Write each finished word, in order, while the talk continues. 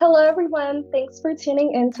everyone. Thanks for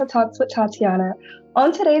tuning in to Talks with Tatiana.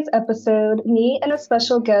 On today's episode, me and a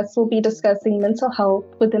special guest will be discussing mental health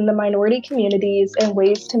within the minority communities and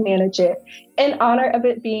ways to manage it, in honor of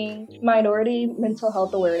it being Minority Mental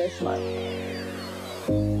Health Awareness Month.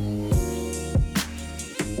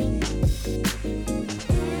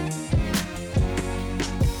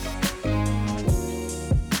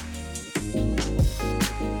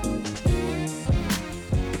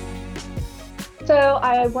 So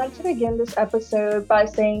I want to begin this episode by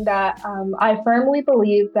saying that I firmly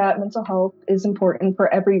believe that mental health is important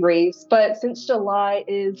for every race, but since July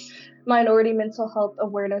is Minority Mental Health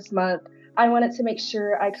Awareness Month, I wanted to make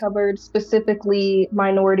sure I covered specifically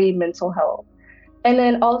minority mental health. And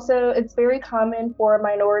then also, it's very common for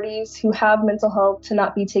minorities who have mental health to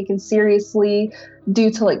not be taken seriously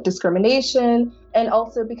due to discrimination, and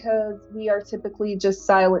also because we are typically just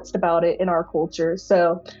silenced about it in our culture.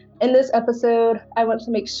 So in this episode, I want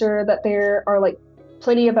to make sure that there are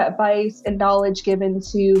plenty of advice and knowledge given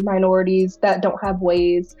to minorities that don't have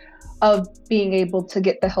ways of being able to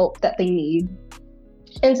get the help that they need.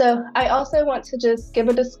 And so I also want to just give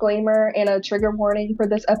a disclaimer and a trigger warning for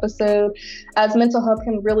this episode, as mental health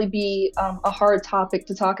can really be a hard topic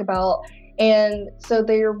to talk about. And so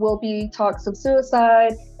there will be talks of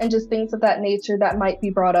suicide and just things of that nature that might be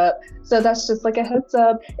brought up. So that's just a heads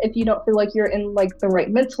up if you don't feel like you're in the right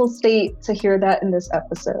mental state to hear that in this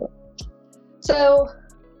episode. So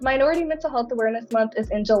Minority Mental Health Awareness Month is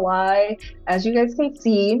in July, as you guys can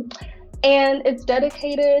see. And it's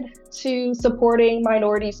dedicated to supporting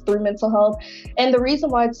minorities through mental health. And the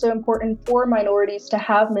reason why it's so important for minorities to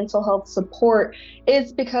have mental health support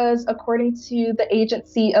is because, according to the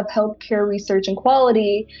Agency of Healthcare Research and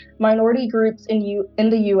Quality, minority groups in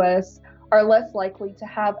the U.S. are less likely to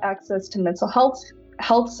have access to mental health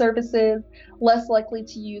services, less likely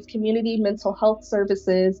to use community mental health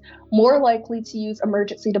services, more likely to use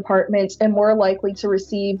emergency departments, and more likely to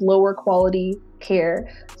receive lower quality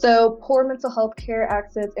care. So poor mental health care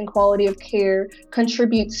access and quality of care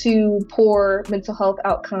contribute to poor mental health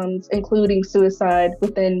outcomes, including suicide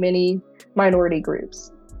within many minority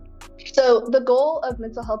groups. So the goal of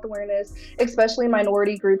mental health awareness, especially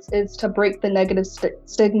minority groups, is to break the negative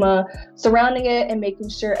stigma surrounding it and making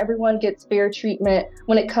sure everyone gets fair treatment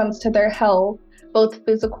when it comes to their health, both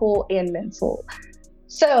physical and mental.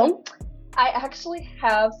 So I actually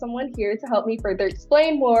have someone here to help me further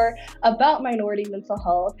explain more about minority mental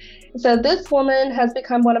health. So this woman has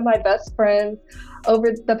become one of my best friends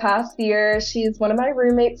over the past year. She's one of my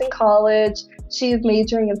roommates in college. She's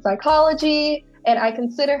majoring in psychology, and I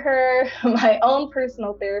consider her my own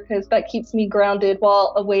personal therapist that keeps me grounded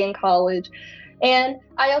while away in college. And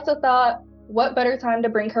I also thought, what better time to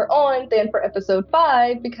bring her on than for episode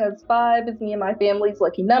 5, because 5 is me and my family's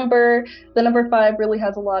lucky number. The number 5 really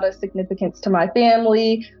has a lot of significance to my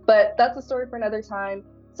family, but that's a story for another time.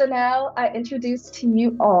 So now I introduce to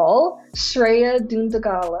you all Shreya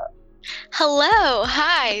Dundagala. Hello.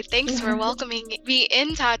 Hi. Thanks for welcoming me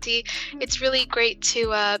in, Tati. It's really great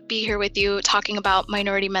to be here with you talking about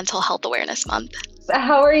Minority Mental Health Awareness Month.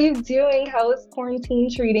 How are you doing? How is quarantine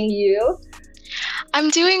treating you? I'm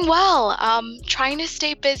doing well. Trying to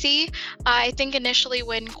stay busy. I think initially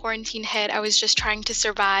when quarantine hit, I was just trying to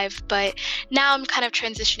survive, but now I'm kind of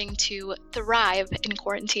transitioning to thrive in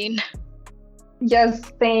quarantine. Yes,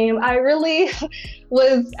 same. I really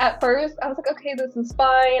was, at first, I was like, okay, this is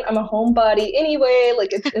fine. I'm a homebody anyway,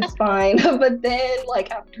 it's fine. But then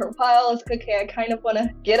after a while, I was like, okay, I kind of want to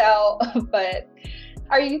get out. But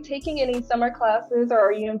are you taking any summer classes, or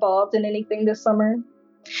are you involved in anything this summer?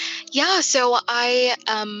 Yeah, so I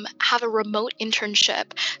have a remote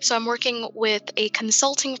internship. So I'm working with a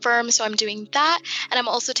consulting firm, so I'm doing that. And I'm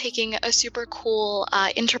also taking a super cool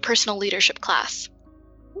interpersonal leadership class.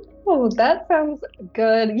 Oh, that sounds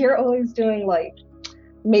good. You're always doing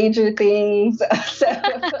major things.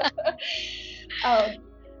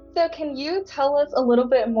 So can you tell us a little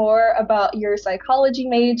bit more about your psychology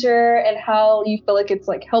major and how you feel like it's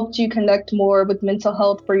helped you connect more with mental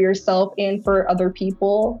health for yourself and for other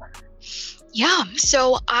people? Yeah,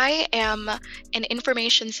 so I am an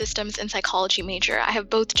information systems and psychology major. I have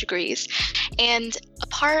both degrees. And a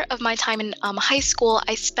part of my time in high school,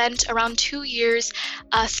 I spent around 2 years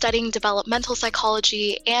studying developmental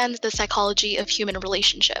psychology and the psychology of human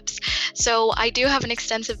relationships. So I do have an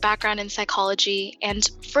extensive background in psychology. And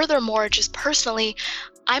furthermore, just personally,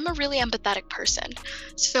 I'm a really empathetic person.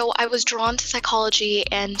 So I was drawn to psychology,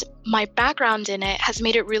 and my background in it has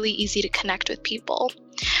made it really easy to connect with people.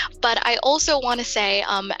 But I also want to say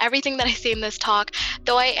everything that I say in this talk,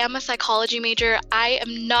 though I am a psychology major, I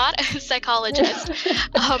am not a psychologist.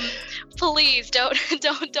 Please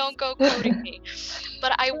don't go quoting me.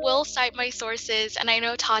 But I will cite my sources, and I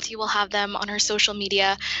know Tati will have them on her social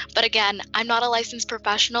media. But again, I'm not a licensed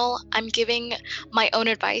professional. I'm giving my own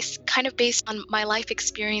advice, kind of based on my life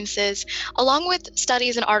experiences, along with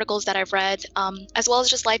studies and articles that I've read, as well as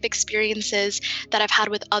just life experiences that I've had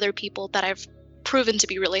with other people that I've proven to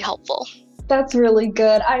be really helpful. That's really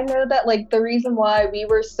good. I know that like the reason why we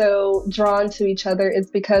were so drawn to each other is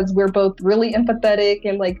because we're both really empathetic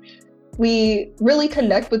and like we really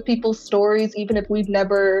connect with people's stories, even if we've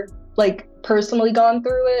never like personally gone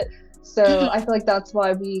through it. So I feel like that's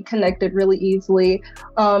why we connected really easily.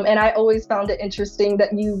 And I always found it interesting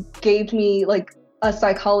that you gave me like a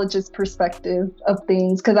psychologist perspective of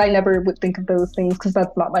things, because I never would think of those things because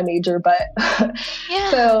that's not my major. But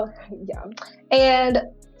Yeah. so yeah. And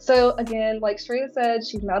so again, like Shreya said,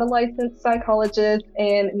 she's not a licensed psychologist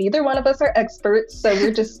and neither one of us are experts. So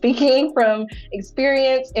we're just speaking from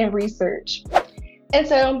experience and research. And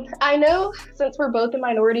so I know since we're both in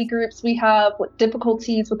minority groups, we have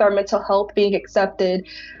difficulties with our mental health being accepted.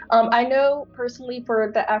 I know personally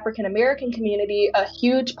for the African American community, a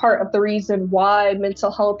huge part of the reason why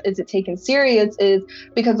mental health isn't taken serious is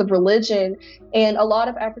because of religion. And a lot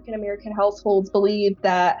of African American households believe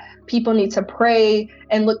that people need to pray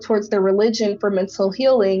and look towards their religion for mental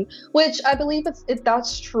healing, which I believe if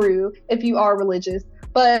that's true, if you are religious.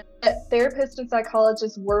 But therapists and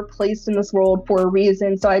psychologists were placed in this world for a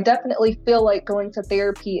reason. So I definitely feel like going to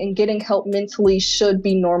therapy and getting help mentally should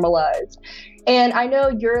be normalized. And I know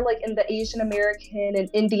you're like in the Asian American and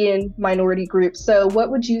Indian minority group. So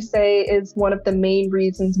what would you say is one of the main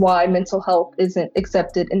reasons why mental health isn't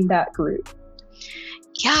accepted in that group?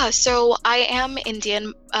 Yeah, so I am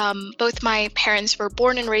Indian. Both my parents were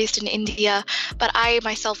born and raised in India, but I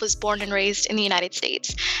myself was born and raised in the United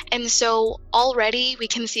States. And so already we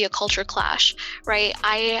can see a culture clash, right?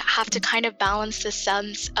 I have to kind of balance the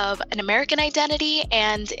sense of an American identity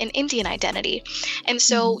and an Indian identity. And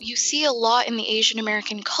so you see a lot in the Asian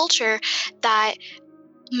American culture that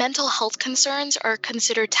mental health concerns are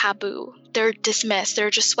considered taboo. They're dismissed. They're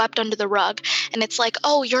just swept under the rug. And it's like,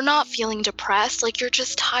 oh, you're not feeling depressed. Like, you're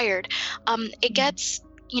just tired. It gets,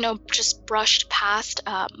 just brushed past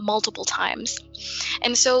multiple times.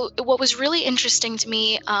 And so what was really interesting to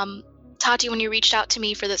me, Tati, when you reached out to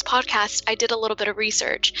me for this podcast, I did a little bit of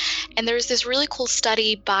research. And there's this really cool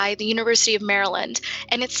study by the University of Maryland,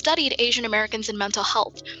 and it studied Asian Americans and mental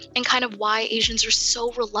health and kind of why Asians are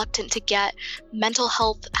so reluctant to get mental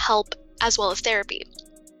health help as well as therapy.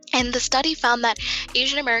 And the study found that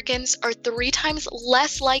Asian Americans are 3 times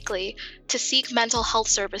less likely to seek mental health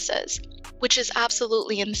services, which is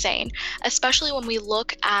absolutely insane, especially when we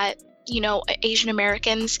look at Asian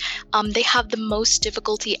Americans, they have the most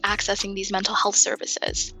difficulty accessing these mental health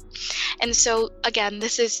services. And so, again,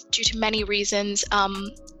 this is due to many reasons.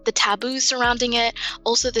 The taboos surrounding it,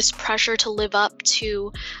 also this pressure to live up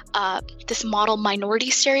to this model minority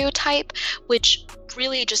stereotype, which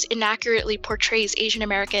really just inaccurately portrays Asian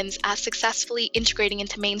Americans as successfully integrating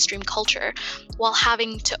into mainstream culture while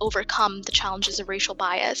having to overcome the challenges of racial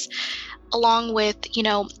bias, along with,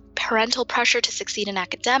 parental pressure to succeed in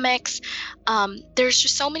academics. There's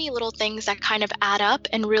just so many little things that kind of add up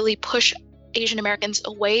and really push Asian Americans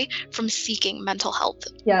away from seeking mental health.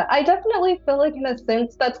 Yeah, I definitely feel like in a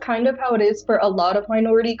sense that's kind of how it is for a lot of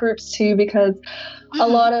minority groups too, because a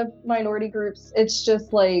lot of minority groups, it's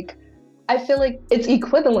just like, I feel like it's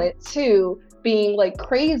equivalent to being like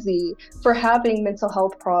crazy for having mental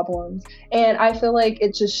health problems. And I feel like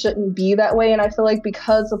it just shouldn't be that way. And I feel like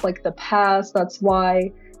because of like the past, that's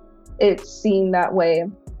why it's seen that way.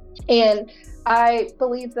 And I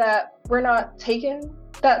believe that we're not taken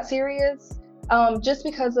that serious. Just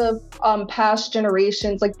because of past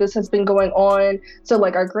generations, like this has been going on. So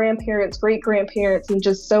like our grandparents, great grandparents, and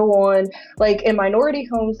just so on. Like in minority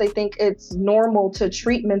homes, they think it's normal to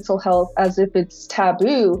treat mental health as if it's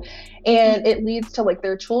taboo. And it leads to like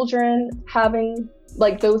their children having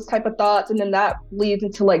like those type of thoughts. And then that leads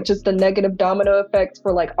into like just the negative domino effects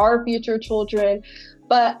for like our future children.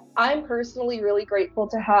 But I'm personally really grateful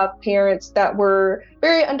to have parents that were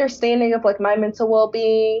very understanding of like my mental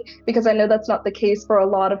well-being, because I know that's not the case for a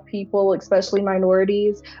lot of people, especially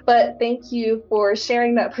minorities. But thank you for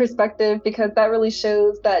sharing that perspective, because that really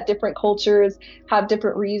shows that different cultures have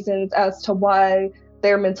different reasons as to why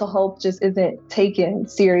their mental health just isn't taken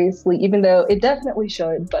seriously, even though it definitely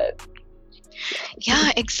should. But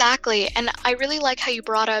Yeah, exactly. And I really like how you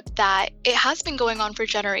brought up that it has been going on for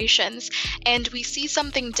generations. And we see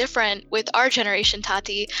something different with our generation,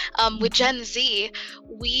 Tati. With Gen Z,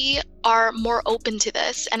 we are more open to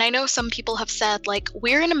this. And I know some people have said, like,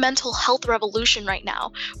 we're in a mental health revolution right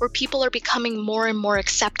now where people are becoming more and more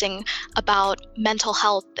accepting about mental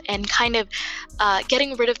health and kind of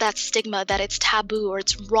getting rid of that stigma that it's taboo or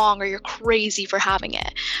it's wrong or you're crazy for having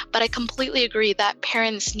it. But I completely agree that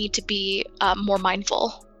parents need to be more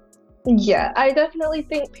mindful. Yeah, I definitely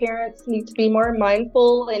think parents need to be more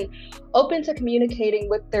mindful and open to communicating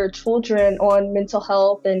with their children on mental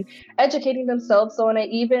health and educating themselves on it,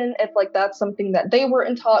 even if like that's something that they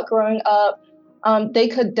weren't taught growing up. They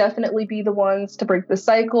could definitely be the ones to break the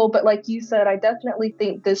cycle. But like you said, I definitely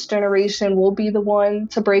think this generation will be the one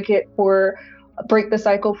to break the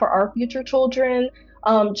cycle for our future children.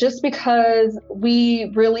 Just because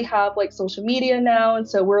we really have like social media now, and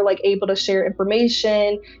so we're like able to share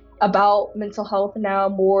information about mental health now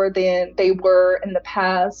more than they were in the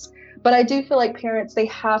past. But I do feel like parents, they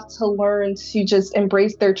have to learn to just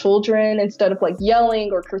embrace their children instead of like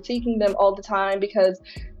yelling or critiquing them all the time, because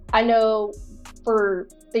I know for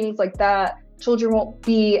things like that, children won't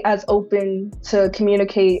be as open to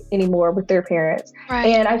communicate anymore with their parents. Right.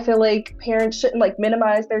 And I feel like parents shouldn't like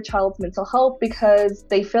minimize their child's mental health because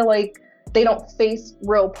they feel like they don't face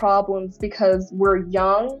real problems because we're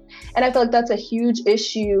young. And I feel like that's a huge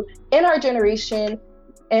issue in our generation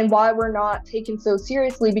and why we're not taken so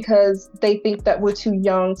seriously, because they think that we're too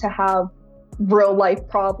young to have real life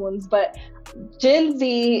problems. But Gen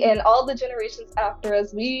Z and all the generations after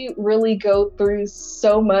us, we really go through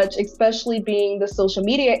so much, especially being the social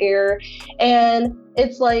media era. And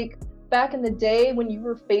it's like back in the day when you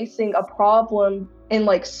were facing a problem in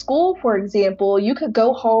like school, for example, you could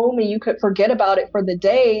go home and you could forget about it for the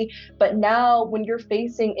day. But now when you're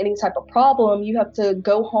facing any type of problem, you have to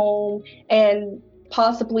go home and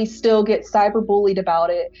possibly still get cyberbullied about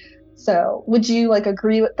it. So would you like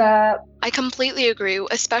agree with that? I completely agree,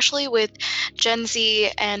 especially with Gen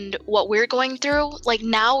Z and what we're going through. Like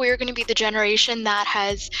now we're going to be the generation that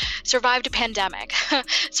has survived a pandemic,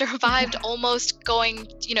 survived almost going,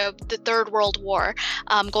 the Third World War,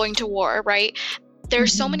 going to war, right?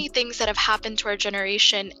 There's so many things that have happened to our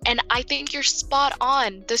generation, and I think you're spot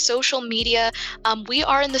on. The social media, we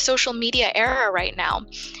are in the social media era right now,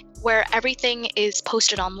 where everything is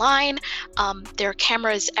posted online. There are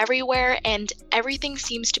cameras everywhere, and everything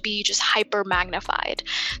seems to be just hyper magnified.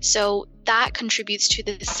 So that contributes to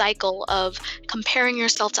this cycle of comparing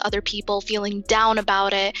yourself to other people, feeling down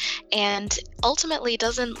about it, and ultimately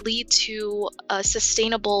doesn't lead to a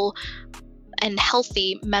sustainable and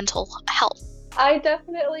healthy mental health. I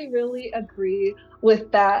definitely really agree with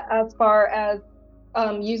that as far as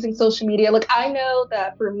using social media. Like, I know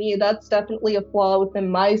that for me, that's definitely a flaw within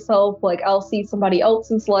myself. Like, I'll see somebody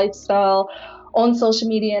else's lifestyle on social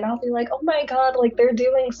media and I'll be like, oh my God, like they're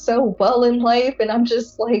doing so well in life. And I'm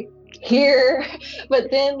just like here. But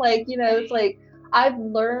then, like, it's like I've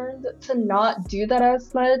learned to not do that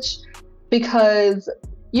as much because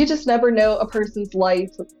you just never know a person's life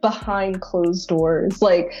behind closed doors,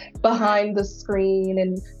 like behind the screen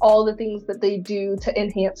and all the things that they do to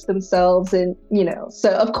enhance themselves. And,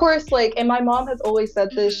 so of course, like, and my mom has always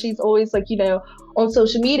said this, she's always like, on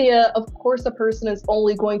social media, of course, a person is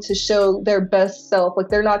only going to show their best self. Like,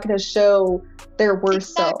 they're not going to show their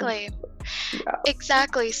worst self. Yeah.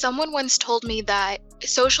 Exactly. Someone once told me that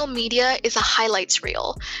social media is a highlights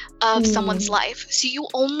reel of someone's life. So you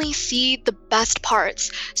only see the best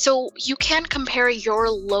parts. So you can't compare your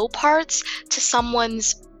low parts to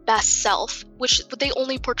someone's best self, which they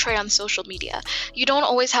only portray on social media. You don't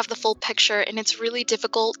always have the full picture, and it's really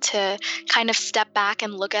difficult to kind of step back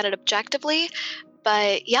and look at it objectively.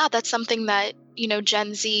 But yeah, that's something that,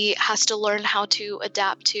 Gen Z has to learn how to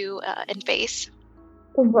adapt to and face.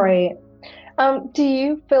 Right. Do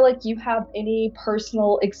you feel like you have any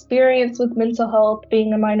personal experience with mental health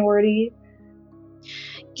being a minority?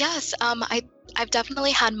 Yes, I've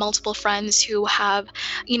definitely had multiple friends who have,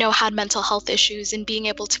 had mental health issues, and being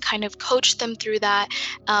able to kind of coach them through that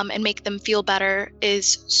and make them feel better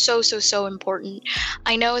is so, so, so important.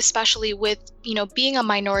 I know, especially with, being a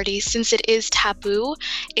minority, since it is taboo,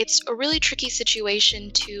 it's a really tricky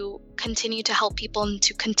situation to continue to help people and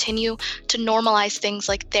to continue to normalize things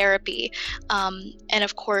like therapy, and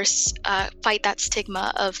of course, fight that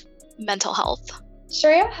stigma of mental health.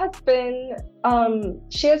 Shreya has been,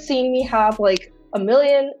 she has seen me have like a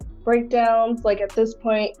million breakdowns, like at this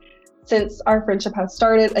point, since our friendship has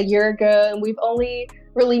started a year ago, and we've only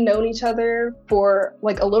really known each other for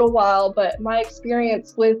like a little while. But my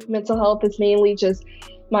experience with mental health is mainly just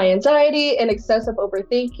my anxiety and excessive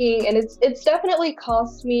overthinking, and it's definitely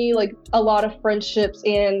cost me like a lot of friendships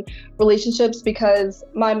and relationships because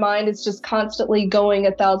my mind is just constantly going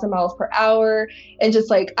 1,000 miles per hour, and just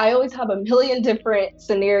like I always have a million different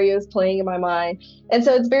scenarios playing in my mind. And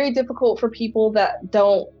so it's very difficult for people that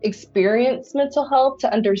don't experience mental health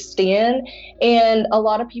to understand. And a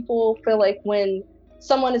lot of people feel like when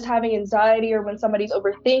someone is having anxiety or when somebody's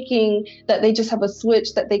overthinking, that they just have a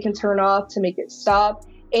switch that they can turn off to make it stop.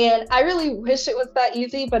 And I really wish it was that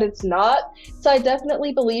easy, but it's not. So I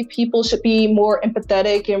definitely believe people should be more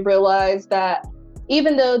empathetic and realize that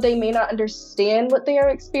even though they may not understand what they are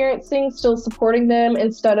experiencing, still supporting them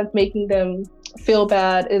instead of making them feel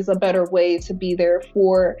bad is a better way to be there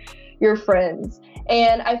for your friends.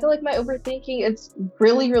 And I feel like my overthinking, it's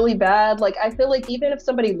really, really bad. Like, I feel like even if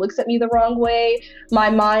somebody looks at me the wrong way, my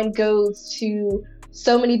mind goes to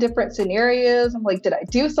so many different scenarios. I'm like, did I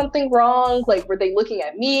do something wrong? Like, were they looking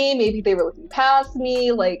at me? Maybe they were looking past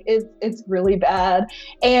me. Like, it's really bad.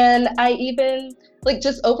 And I even like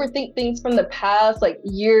just overthink things from the past, like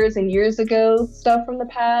years and years ago, stuff from the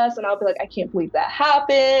past. And I'll be like, I can't believe that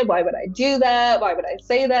happened. Why would I do that? Why would I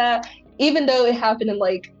say that? Even though it happened in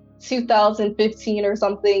like 2015 or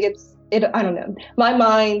something, I don't know. My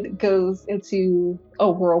mind goes into a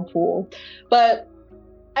whirlpool. But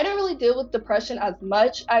I don't really deal with depression as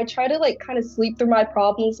much. I try to like kind of sleep through my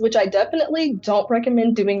problems, which I definitely don't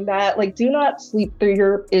recommend doing that. Like, do not sleep through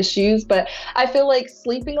your issues. But I feel like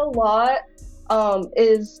sleeping a lot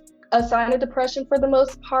is a sign of depression for the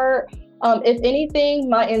most part. If anything,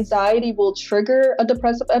 my anxiety will trigger a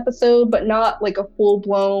depressive episode, but not like a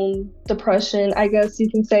full-blown depression, I guess you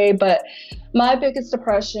can say. But my biggest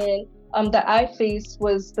depression that I faced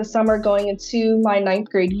was the summer going into my 9th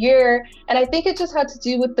grade year. And I think it just had to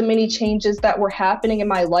do with the many changes that were happening in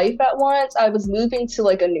my life at once. I was moving to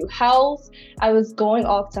like a new house. I was going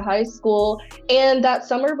off to high school. And that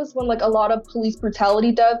summer was when like a lot of police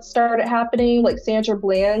brutality deaths started happening, like Sandra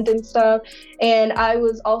Bland and stuff. And I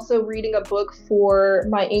was also reading a book for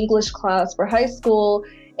my English class for high school,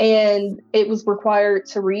 and it was required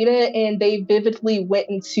to read it. And they vividly went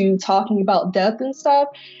into talking about death and stuff.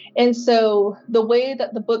 And so the way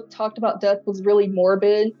that the book talked about death was really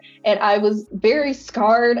morbid. And I was very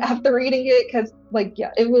scarred after reading it because, like,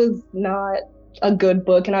 yeah, it was not a good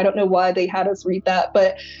book. And I don't know why they had us read that.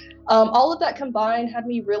 But all of that combined had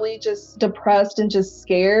me really just depressed and just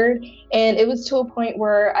scared. And it was to a point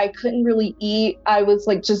where I couldn't really eat. I was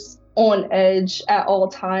like just on edge at all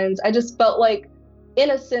times. I just felt like, in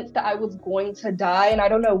a sense, that I was going to die, and I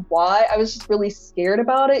don't know why. I was just really scared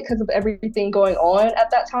about it because of everything going on at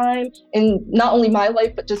that time, in not only my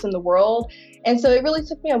life but just in the world. And so it really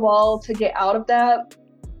took me a while to get out of that.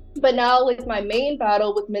 But now, like, my main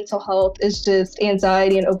battle with mental health is just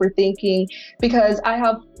anxiety and overthinking, because I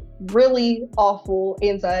have really awful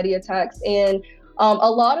anxiety attacks, and a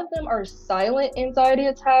lot of them are silent anxiety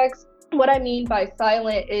attacks. What I mean by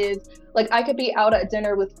silent is, like, I could be out at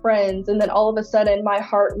dinner with friends, and then all of a sudden my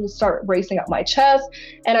heart will start racing up my chest,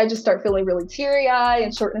 and I just start feeling really teary-eyed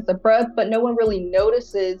and shortness of breath, but no one really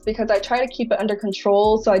notices because I try to keep it under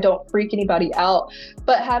control so I don't freak anybody out.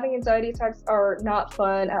 But having anxiety attacks are not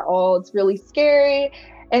fun at all. It's really scary.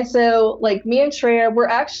 And so, like, me and Shreya, we're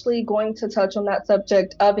actually going to touch on that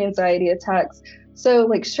subject of anxiety attacks. So,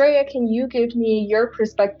 like, Shreya, can you give me your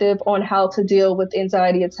perspective on how to deal with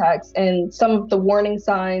anxiety attacks and some of the warning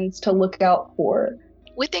signs to look out for?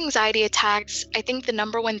 With anxiety attacks, I think the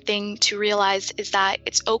number one thing to realize is that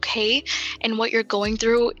it's okay and what you're going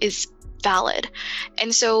through is valid.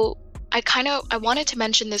 And so I wanted to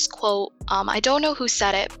mention this quote. I don't know who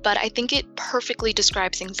said it, but I think it perfectly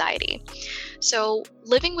describes anxiety. So,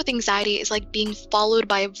 living with anxiety is like being followed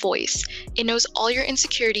by a voice. It knows all your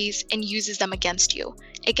insecurities and uses them against you.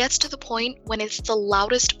 It gets to the point when it's the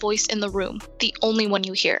loudest voice in the room, the only one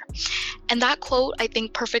you hear. And that quote, I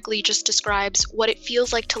think, perfectly just describes what it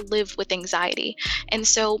feels like to live with anxiety. And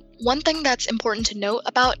so, one thing that's important to note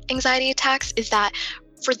about anxiety attacks is that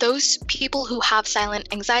for those people who have silent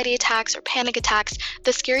anxiety attacks or panic attacks,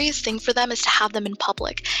 the scariest thing for them is to have them in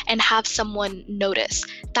public and have someone notice.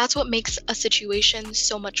 That's what makes a situation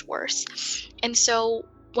so much worse. And so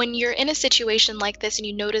when you're in a situation like this and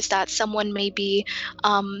you notice that someone may be,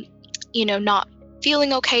 not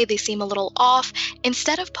feeling okay, they seem a little off,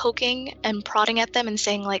 instead of poking and prodding at them and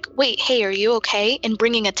saying like, wait, hey, are you okay? And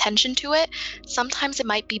bringing attention to it, sometimes it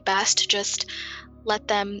might be best to just let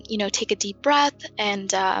them, take a deep breath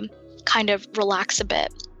and kind of relax a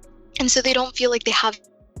bit. And so they don't feel like they have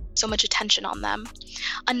so much attention on them.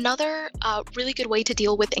 Another really good way to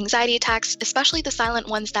deal with anxiety attacks, especially the silent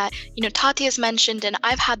ones that Tati has mentioned, and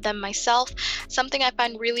I've had them myself, something I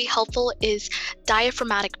find really helpful is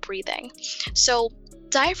diaphragmatic breathing. So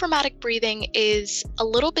diaphragmatic breathing is a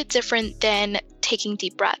little bit different than taking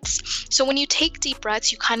deep breaths. So when you take deep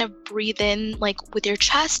breaths, you kind of breathe in like with your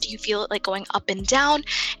chest, you feel it like going up and down,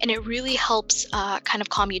 and it really helps kind of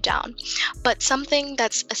calm you down. But something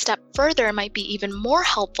that's a step further, might be even more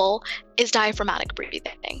helpful, is diaphragmatic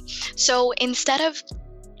breathing. So instead of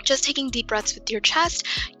just taking deep breaths with your chest,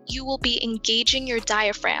 you will be engaging your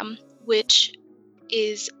diaphragm, which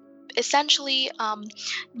is essentially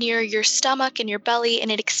near your stomach and your belly, and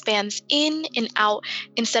it expands in and out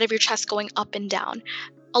instead of your chest going up and down.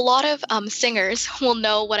 A lot of singers will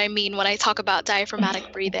know what I mean when I talk about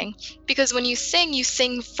diaphragmatic breathing, because when you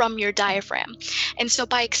sing from your diaphragm. And so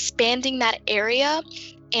by expanding that area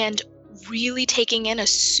and really taking in a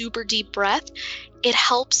super deep breath, it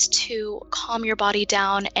helps to calm your body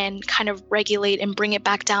down and kind of regulate and bring it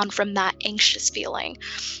back down from that anxious feeling.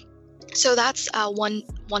 So that's one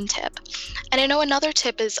tip. And I know another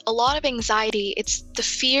tip is a lot of anxiety, it's the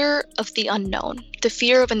fear of the unknown, the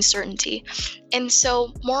fear of uncertainty. And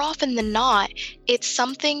so more often than not, it's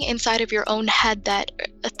something inside of your own head, that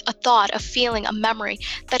a thought, a feeling, a memory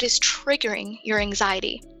that is triggering your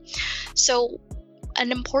anxiety. So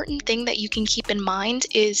an important thing that you can keep in mind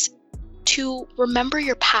is to remember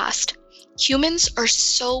your past. Humans are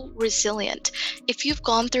so resilient. If you've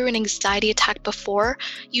gone through an anxiety attack before,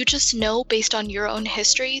 you just know based on your own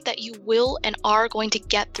history that you will and are going to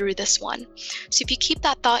get through this one. So if you keep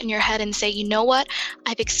that thought in your head and say, you know what,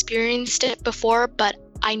 I've experienced it before, but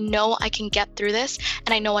I know I can get through this,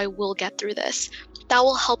 and I know I will get through this. That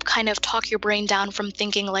will help kind of talk your brain down from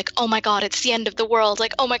thinking like, oh my God, it's the end of the world.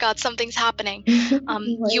 Like, oh my God, something's happening.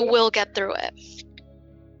 Right. You will get through it.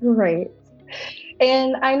 Right.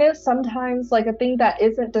 And I know sometimes like a thing that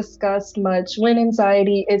isn't discussed much when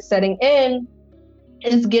anxiety is setting in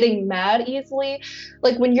is getting mad easily.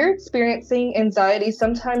 Like when you're experiencing anxiety,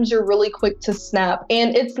 sometimes you're really quick to snap,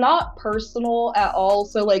 and it's not personal at all.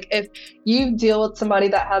 So like if you deal with somebody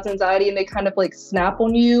that has anxiety and they kind of like snap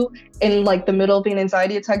on you in like the middle of an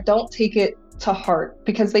anxiety attack, don't take it to heart,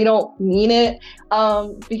 because they don't mean it.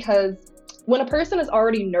 Because when a person is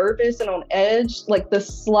already nervous and on edge, like the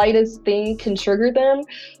slightest thing can trigger them.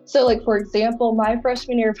 So like, for example, my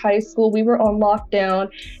freshman year of high school, we were on lockdown,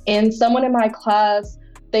 and someone in my class,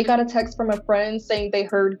 they got a text from a friend saying they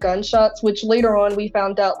heard gunshots, which later on we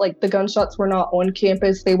found out like the gunshots were not on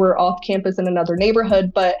campus. They were off campus in another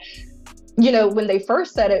neighborhood. But when they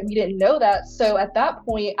first said it, we didn't know that. So at that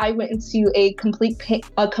point, I went into a complete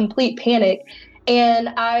panic. And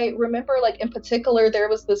I remember, like, in particular, there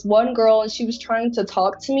was this one girl, and she was trying to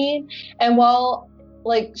talk to me. And while,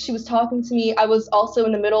 like, she was talking to me, I was also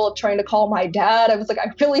in the middle of trying to call my dad. I was like, I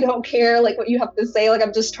really don't care, like, what you have to say. Like,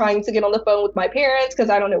 I'm just trying to get on the phone with my parents because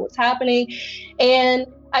I don't know what's happening. And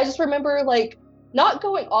I just remember, like, not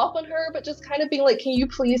going off on her, but just kind of being like, can you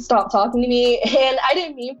please stop talking to me? And I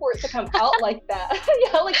didn't mean for it to come out like that.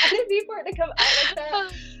 I didn't mean for it to come out like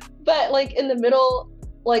that. But, like, in the middle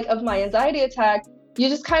like of my anxiety attack, you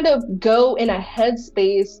just kind of go in a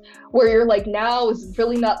headspace where you're like, now is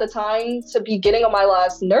really not the time to be getting on my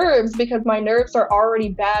last nerves, because my nerves are already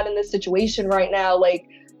bad in this situation right now. Like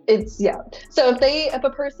so if a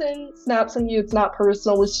person snaps on you, it's not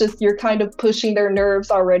personal, it's just you're kind of pushing their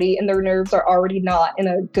nerves already, and their nerves are already not in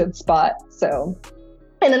a good spot. So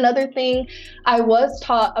and another thing I was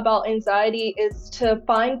taught about anxiety is to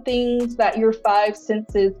find things that your 5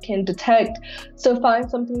 senses can detect. So find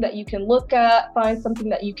something that you can look at, find something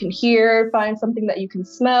that you can hear, find something that you can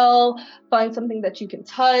smell, find something that you can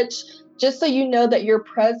touch, just so you know that you're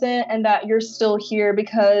present and that you're still here,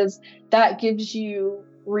 because that gives you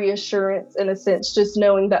reassurance in a sense, just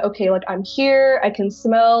knowing that, okay, like I'm here, I can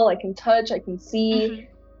smell, I can touch, I can see. Mm-hmm.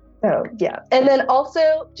 So yeah. And then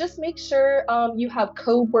also just make sure you have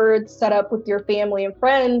code words set up with your family and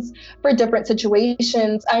friends for different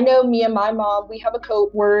situations. I know me and my mom, we have a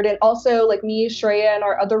code word, and also like me, Shreya, and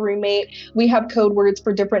our other roommate, we have code words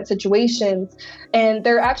for different situations. And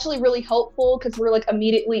they're actually really helpful because we're like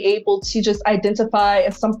immediately able to just identify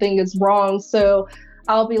if something is wrong. So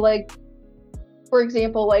I'll be like, for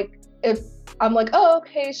example, like if I'm like, oh,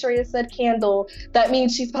 okay, Shreya said candle, that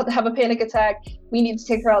means she's about to have a panic attack. We need to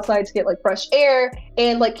take her outside to get like fresh air.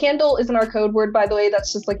 And like candle isn't our code word, by the way,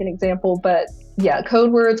 that's just like an example. But yeah,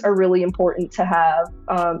 code words are really important to have.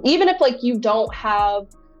 Even if like you don't have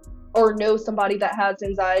or know somebody that has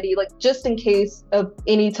anxiety, like just in case of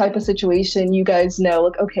any type of situation, you guys know,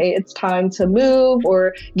 like, okay, it's time to move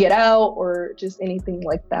or get out or just anything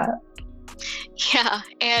like that. Yeah,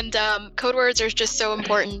 and code words are just so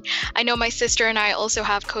important. I know my sister and I also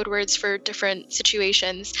have code words for different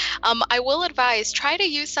situations. I will advise try to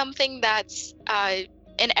use something that's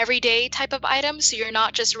an everyday type of item, so you're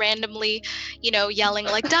not just randomly, yelling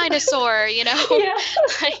like dinosaur. Yeah.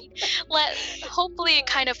 like, hopefully it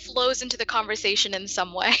kind of flows into the conversation in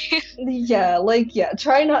some way.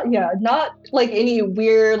 Try not like any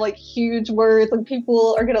weird, like huge words, like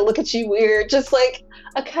people are gonna look at you weird, just like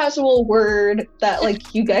a casual word that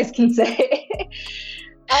like you guys can say.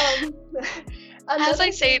 um As Another I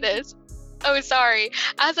say thing. this, oh, sorry.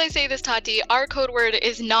 As I say this, Tati, our code word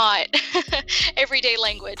is not everyday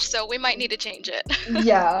language, so we might need to change it.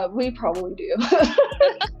 Yeah, we probably do.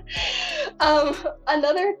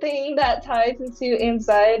 Another thing that ties into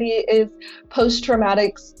anxiety is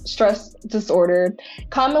post-traumatic stress disorder,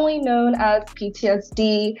 commonly known as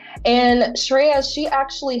PTSD. And Shreya, she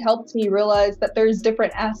actually helped me realize that there's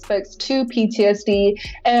different aspects to PTSD,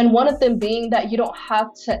 and one of them being that you don't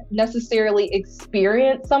have to necessarily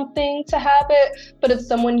experience something to have it, but if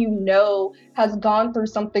someone you know has gone through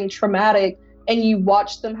something traumatic and you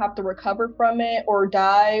watch them have to recover from it or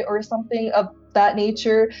die or something of that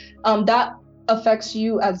nature, that affects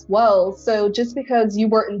you as well. So just because you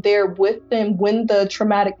weren't there with them when the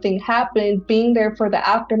traumatic thing happened, being there for the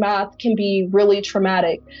aftermath can be really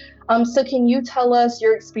traumatic. So can you tell us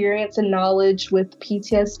your experience and knowledge with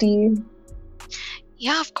PTSD?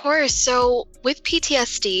 Yeah, of course. So, with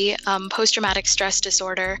PTSD, post traumatic stress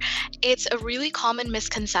disorder, it's a really common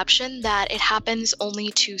misconception that it happens only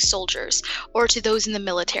to soldiers or to those in the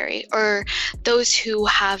military or those who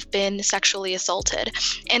have been sexually assaulted.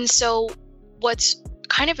 And so, what's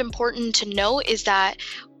kind of important to know is that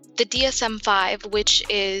the DSM 5, which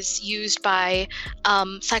is used by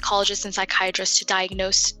psychologists and psychiatrists to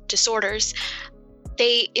diagnose disorders,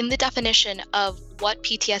 in the definition of what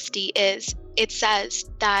PTSD is, it says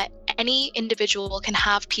that any individual can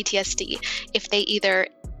have PTSD if they either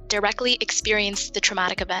directly experience the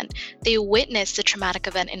traumatic event, they witness the traumatic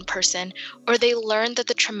event in person, or they learn that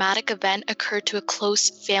the traumatic event occurred to a close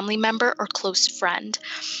family member or close friend,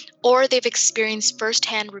 or they've experienced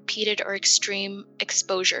firsthand repeated or extreme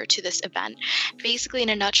exposure to this event. Basically, in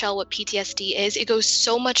a nutshell, what PTSD is, it goes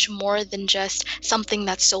so much more than just something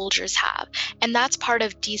that soldiers have. And that's part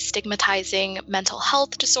of destigmatizing mental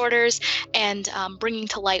health disorders and bringing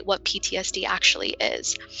to light what PTSD actually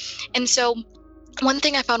is. And so, one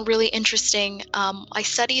thing I found really interesting, I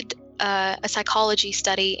studied a psychology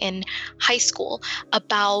study in high school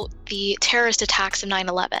about the terrorist attacks of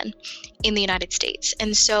 9/11 in the United States.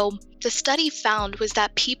 And so the study found was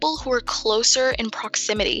that people who were closer in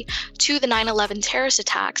proximity to the 9/11 terrorist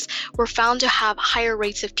attacks were found to have higher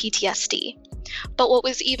rates of PTSD. But what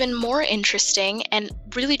was even more interesting and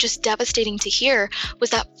really just devastating to hear was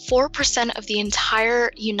that 4% of the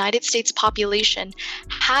entire United States population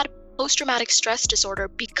had post-traumatic stress disorder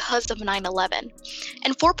because of 9/11.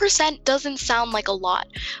 And 4% doesn't sound like a lot,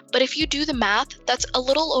 but if you do the math, that's a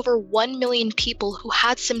little over 1 million people who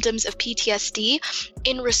had symptoms of PTSD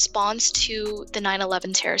in response to the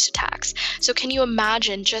 9/11 terrorist attacks. So can you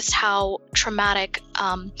imagine just how traumatic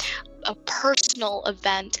a personal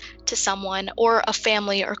event to someone or a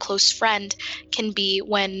family or close friend can be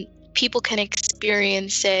when people can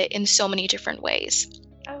experience it in so many different ways?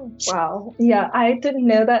 Oh, wow. Yeah, I didn't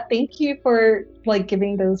know that. Thank you for like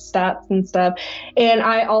giving those stats and stuff. And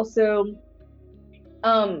I also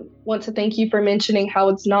want to thank you for mentioning how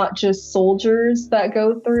it's not just soldiers that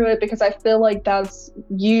go through it, because I feel like that's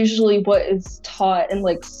usually what is taught in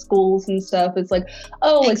like schools and stuff. It's like,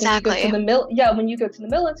 oh, like when you go to Exactly. when you go to the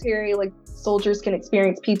military, like soldiers can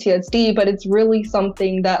experience PTSD, but it's really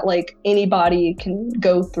something that like anybody can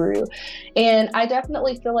go through. And I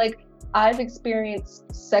definitely feel like I've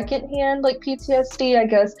experienced secondhand like PTSD, I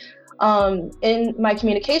guess. In my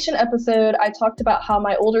communication episode, I talked about how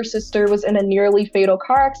my older sister was in a nearly fatal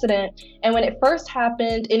car accident. And when it first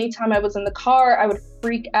happened, anytime I was in the car, I would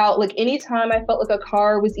freak out. Like anytime I felt like a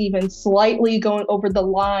car was even slightly going over the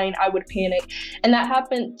line, I would panic. And that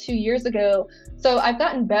happened 2 years ago. So I've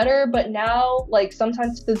gotten better, but now, like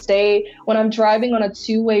sometimes to this day, when I'm driving on a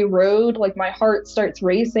two-way road, like my heart starts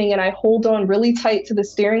racing and I hold on really tight to the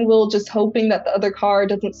steering wheel, just hoping that the other car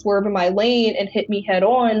doesn't swerve in my lane and hit me head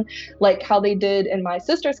on, like how they did in my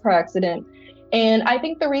sister's car accident. And I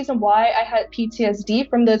think the reason why I had PTSD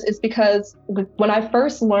from this is because when I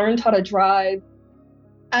first learned how to drive,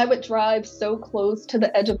 I would drive so close to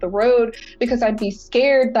the edge of the road because I'd be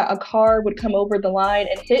scared that a car would come over the line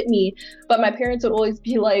and hit me. But my parents would always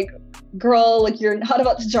be like, girl, like you're not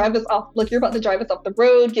about to drive us off, like you're about to drive us off the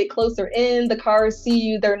road, get closer in, the cars see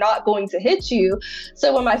you, they're not going to hit you.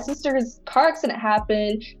 So when my sister's car accident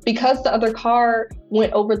happened, because the other car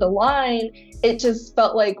went over the line, it just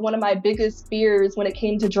felt like one of my biggest fears when it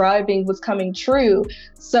came to driving was coming true.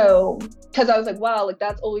 So, because I was like, wow, like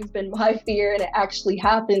that's always been my fear, and it actually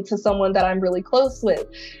happened to someone that I'm really close with.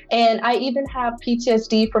 And I even have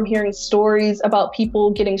PTSD from hearing stories about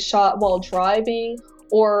people getting shot while driving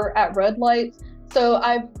or at red lights. So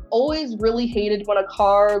I've always really hated when a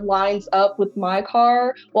car lines up with my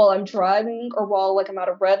car while I'm driving or while like I'm at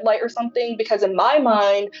a red light or something, because in my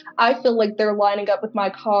mind, I feel like they're lining up with my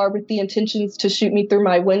car with the intentions to shoot me through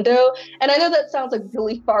my window. And I know that sounds like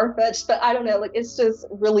really far-fetched, but I don't know, like it's just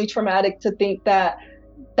really traumatic to think that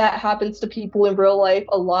that happens to people in real life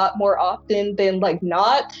a lot more often than like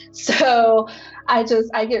not. So I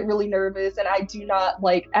get really nervous, and I do not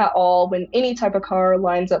like at all when any type of car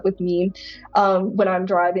lines up with me when I'm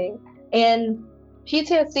driving. And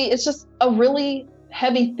PTSD is just a really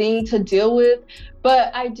heavy thing to deal with.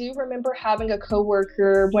 But I do remember having a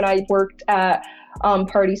coworker when I worked at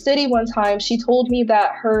Party City one time. She told me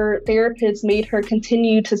that her therapist made her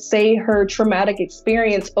continue to say her traumatic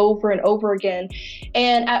experience over and over again.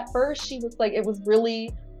 And at first she was like, it was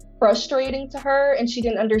really frustrating to her, and she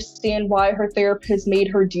didn't understand why her therapist made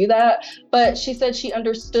her do that. But she said she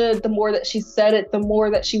understood the more that she said it, the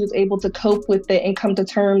more that she was able to cope with it and come to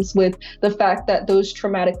terms with the fact that those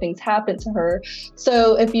traumatic things happened to her.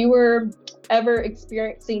 So if you were ever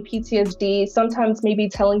experiencing PTSD, sometimes maybe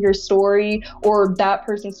telling your story or that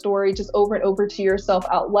person's story just over and over to yourself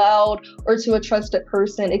out loud or to a trusted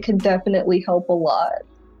person, it could definitely help a lot.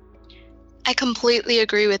 I completely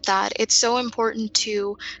agree with that. It's so important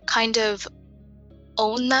to kind of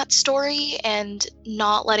own that story and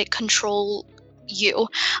not let it control you.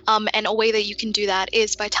 And a way that you can do that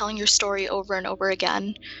is by telling your story over and over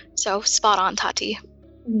again. So spot on, Tati.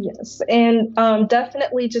 Yes, and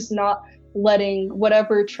definitely just not letting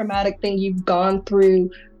whatever traumatic thing you've gone through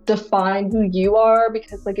define who you are,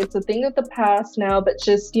 because like it's a thing of the past now, but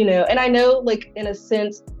just, you know, and I know like in a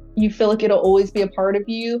sense you feel like it'll always be a part of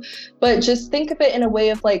you, but just think of it in a way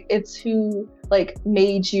of like it's who like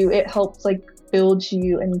made you. It helps like build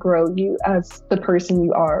you and grow you as the person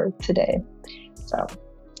you are today. So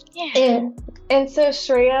yeah. And so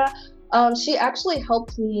Shreya, she actually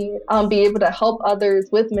helped me be able to help others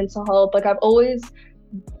with mental health. Like I've always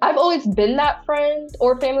been that friend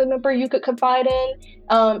or family member you could confide in,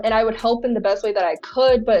 and I would help in the best way that I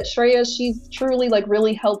could. But Shreya, she's truly like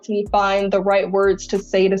really helped me find the right words to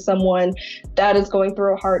say to someone that is going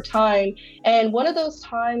through a hard time. And one of those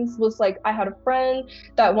times was like I had a friend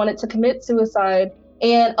that wanted to commit suicide,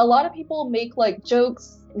 and a lot of people make like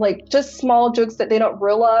jokes, like just small jokes that they don't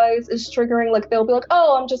realize is triggering. Like they'll be like,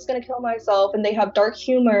 oh, I'm just gonna kill myself, and they have dark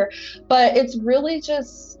humor, but it's really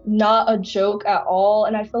just not a joke at all.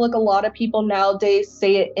 And I feel like a lot of people nowadays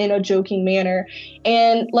say it in a joking manner,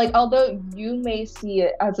 and like although you may see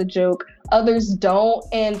it as a joke, others don't,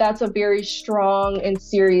 and that's a very strong and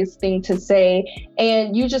serious thing to say.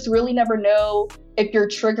 And you just really never know if you're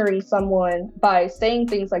triggering someone by saying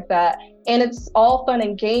things like that. And it's all fun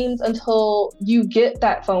and games until you get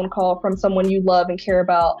that phone call from someone you love and care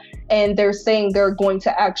about, and they're saying they're going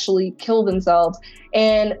to actually kill themselves.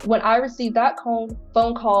 And when I received that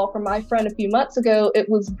phone call from my friend a few months ago, it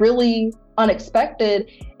was really unexpected.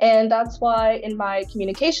 And that's why in my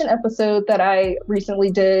communication episode that I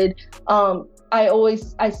recently did,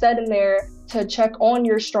 I said in there to check on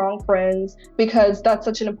your strong friends, because that's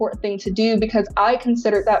such an important thing to do, because I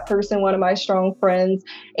considered that person one of my strong friends.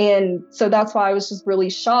 And so that's why I was just really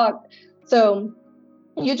shocked. So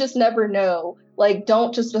you just never know. Like,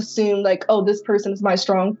 don't just assume like, oh, this person is my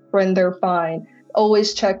strong friend, they're fine.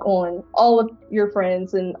 Always check on all of your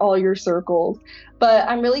friends and all your circles. But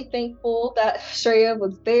I'm really thankful that Shreya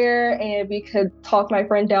was there and we could talk my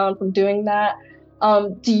friend down from doing that.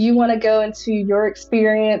 Do you want to go into your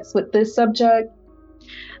experience with this subject?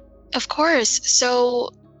 Of course.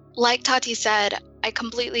 So, like Tati said, I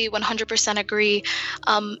completely 100% agree.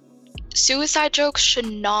 Suicide jokes should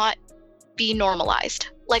not be normalized.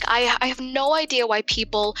 Like, I have no idea why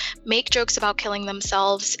people make jokes about killing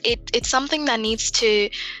themselves. It's something that needs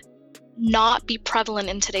to not be prevalent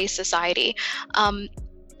in today's society.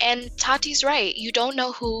 And Tati's right. You don't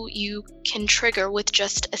know who you can trigger with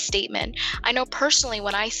just a statement. I know personally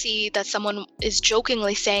when I see that someone is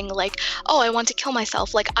jokingly saying like, oh, I want to kill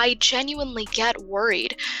myself, like I genuinely get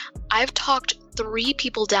worried. I've talked 3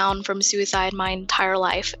 people down from suicide my entire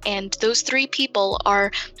life. And those 3 people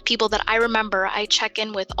are people that I remember I check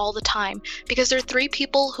in with all the time, because they're 3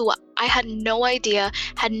 people who I had no idea,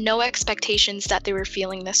 had no expectations that they were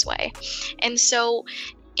feeling this way. And so,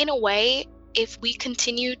 in a way, if we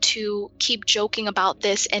continue to keep joking about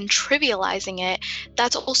this and trivializing it,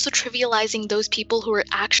 that's also trivializing those people who are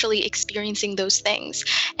actually experiencing those things.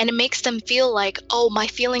 And it makes them feel like, oh, my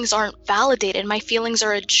feelings aren't validated, my feelings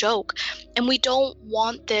are a joke. And we don't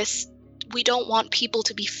want this. We don't want people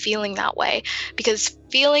to be feeling that way, because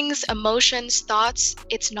feelings, emotions, thoughts,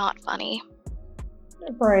 it's not funny.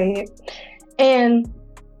 Right. And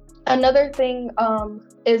another thing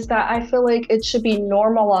is that I feel like it should be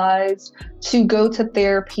normalized to go to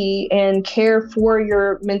therapy and care for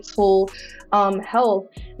your mental health.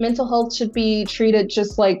 Mental health should be treated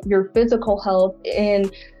just like your physical health.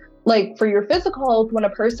 And like for your physical health, when a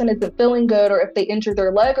person isn't feeling good or if they injure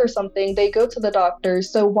their leg or something, they go to the doctor.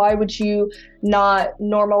 So why would you not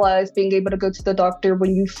normalize being able to go to the doctor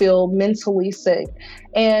when you feel mentally sick?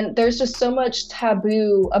 And there's just so much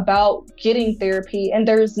taboo about getting therapy, and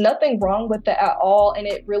there's nothing wrong with it at all. And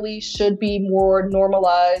it really should be more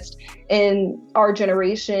normalized in our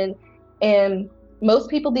generation. And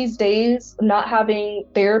most people these days not having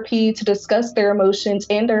therapy to discuss their emotions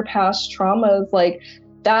and their past traumas, like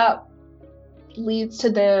that leads to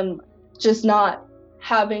them just not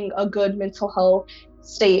having a good mental health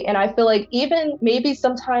state. And I feel like even maybe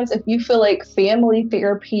sometimes if you feel like family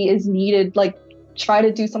therapy is needed, like try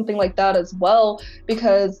to do something like that as well,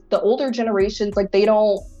 because the older generations, like they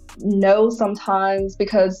don't know sometimes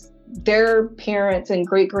because their parents and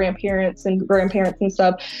great grandparents and grandparents and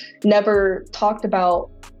stuff never talked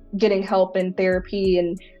about getting help in therapy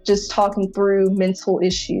and just talking through mental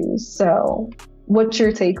issues. So what's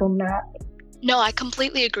your take on that? No, I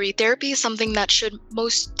completely agree. Therapy is something that should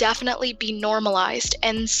most definitely be normalized,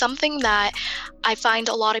 and something that I find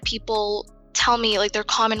a lot of people tell me, like their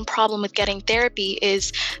common problem with getting therapy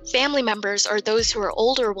is family members or those who are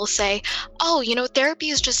older will say, oh, you know, therapy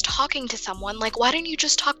is just talking to someone. Like, why don't you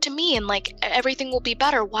just talk to me and like everything will be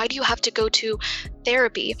better? Why do you have to go to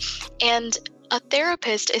therapy? And a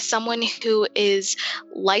therapist is someone who is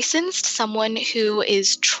licensed, someone who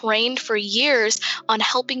is trained for years on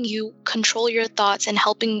helping you control your thoughts and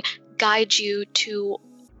helping guide you to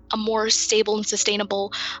a more stable and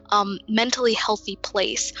sustainable, mentally healthy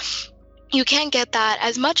place. You can't get that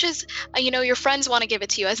as much as, your friends want to give it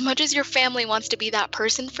to you, as much as your family wants to be that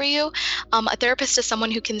person for you. A therapist is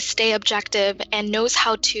someone who can stay objective and knows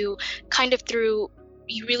how to kind of through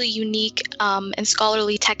really unique and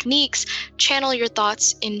scholarly techniques, channel your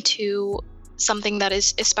thoughts into something that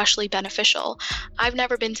is especially beneficial. I've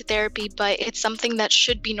never been to therapy, but it's something that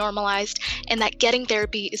should be normalized, and that getting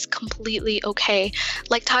therapy is completely okay.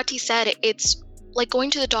 Like Tati said, it's like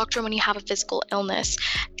going to the doctor when you have a physical illness.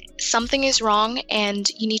 Something is wrong and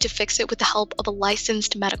you need to fix it with the help of a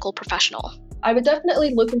licensed medical professional. I would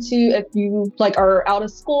definitely look into, if you like are out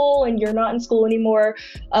of school and you're not in school anymore,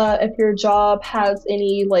 if your job has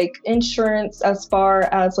any like insurance as far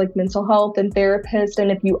as like mental health and therapist.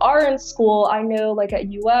 And if you are in school, I know like at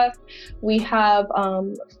UF, we have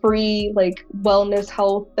free like wellness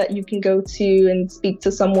health that you can go to and speak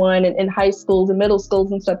to someone. And in high schools and middle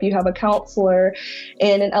schools and stuff, you have a counselor.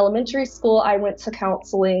 And in elementary school, I went to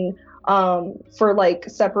counseling for like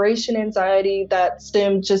separation anxiety that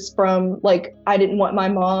stemmed just from like I didn't want my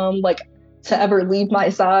mom like to ever leave my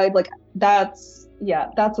side. Like that's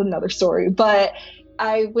another story. But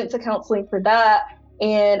I went to counseling for that,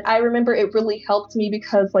 and I remember it really helped me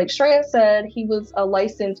because, like Shreya said, he was a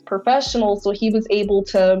licensed professional, so he was able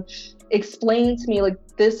to explain to me like,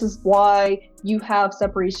 this is why you have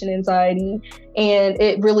separation anxiety. And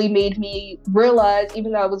it really made me realize,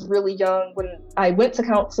 even though I was really young when I went to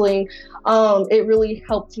counseling, it really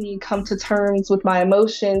helped me come to terms with my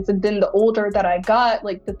emotions. And then the older that I got,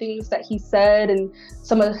 like the things that he said and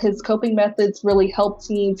some of his coping methods really helped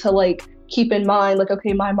me to like keep in mind, like,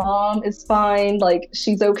 okay, my mom is fine, like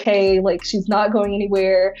she's okay, like she's not going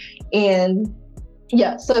anywhere. And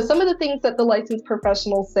yeah, so some of the things that the licensed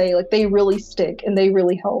professionals say, like they really stick and they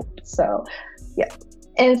really help. So yeah.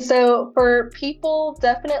 And so for people,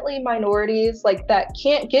 definitely minorities like that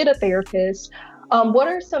can't get a therapist, what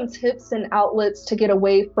are some tips and outlets to get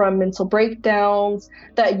away from mental breakdowns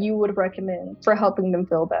that you would recommend for helping them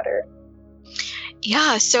feel better?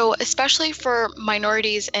 Yeah, so especially for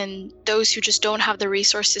minorities and those who just don't have the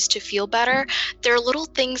resources to feel better, there are little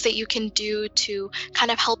things that you can do to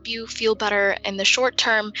kind of help you feel better in the short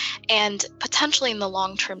term and potentially in the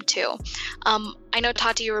long term too. I know,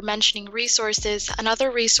 Tati, you were mentioning resources.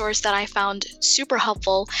 Another resource that I found super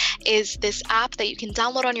helpful is this app that you can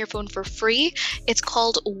download on your phone for free. It's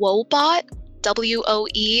called Woebot.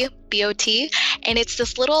 Woebot, and it's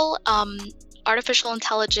this little artificial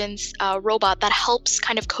intelligence robot that helps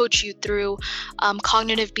kind of coach you through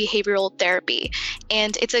cognitive behavioral therapy.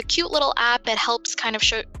 And it's a cute little app that helps kind of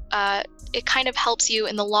show. It kind of helps you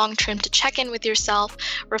in the long term to check in with yourself,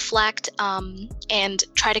 reflect, and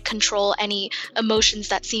try to control any emotions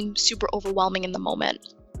that seem super overwhelming in the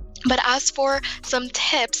moment. But as for some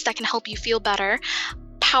tips that can help you feel better,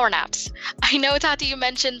 power naps. I know, Tati, you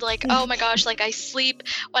mentioned like, oh my gosh, like I sleep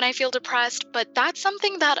when I feel depressed, but that's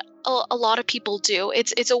something that a lot of people do.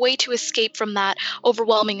 It's a way to escape from that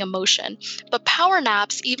overwhelming emotion. But power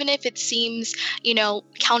naps, even if it seems,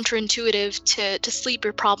 counterintuitive to sleep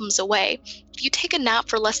your problems away, if you take a nap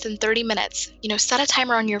for less than 30 minutes, set a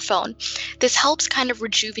timer on your phone. This helps kind of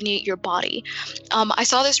rejuvenate your body. I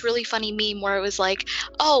saw this really funny meme where it was like,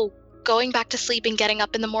 oh, going back to sleep and getting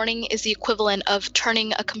up in the morning is the equivalent of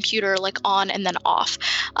turning a computer like on and then off.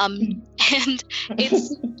 And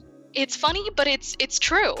it's funny, but it's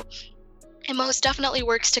true. It most definitely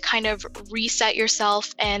works to kind of reset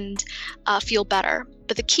yourself and feel better.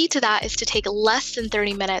 But the key to that is to take less than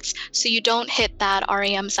 30 minutes so you don't hit that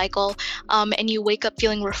REM cycle and you wake up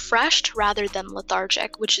feeling refreshed rather than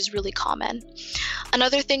lethargic, which is really common.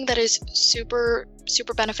 Another thing that is super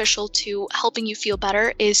beneficial to helping you feel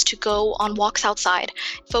better is to go on walks outside.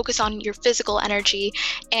 Focus on your physical energy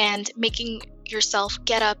and making yourself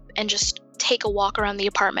get up and just take a walk around the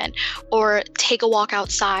apartment or take a walk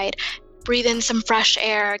outside. Breathe in some fresh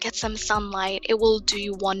air, get some sunlight. It will do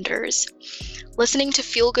you wonders. Listening to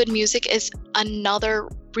feel-good music is another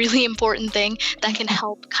really important thing that can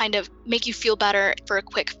help kind of make you feel better for a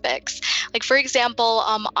quick fix. Like, for example,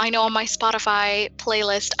 I know on my Spotify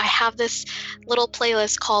playlist, I have this little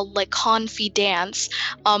playlist called like Confi Dance.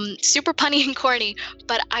 Super punny and corny,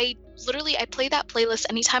 but I play that playlist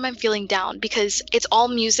anytime I'm feeling down because it's all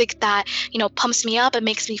music that, pumps me up and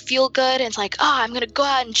makes me feel good. And it's like, I'm going to go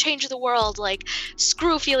out and change the world. Like,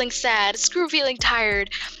 screw feeling sad, screw feeling tired.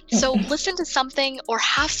 So listen to something or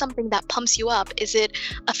have something that pumps you up. Is it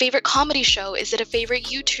a favorite comedy show? Is it a favorite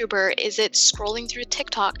YouTuber? Is it scrolling through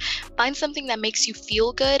TikTok? Find something that makes you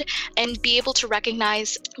feel good and be able to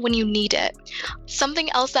recognize when you need it. Something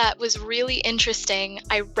else that was really interesting,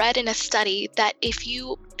 I read in a study that if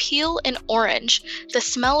you peel an orange, the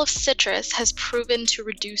smell of citrus has proven to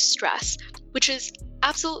reduce stress, which is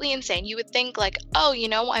absolutely insane. You would think like, oh,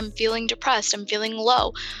 I'm feeling depressed, I'm feeling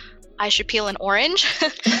low, I should peel an orange.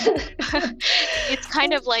 It's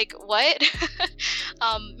kind of like, what?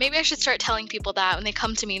 Maybe I should start telling people that when they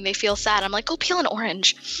come to me and they feel sad. I'm like, go peel an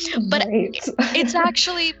orange. But Right. it's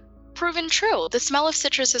actually proven true. The smell of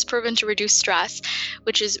citrus has proven to reduce stress,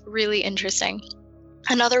 which is really interesting.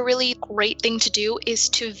 Another really great thing to do is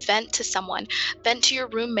to vent to someone, vent to your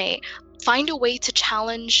roommate. Find a way to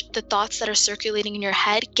challenge the thoughts that are circulating in your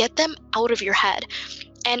head, get them out of your head.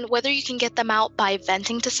 And whether you can get them out by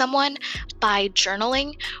venting to someone, by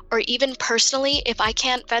journaling, or even personally, if I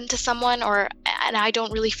can't vent to someone and I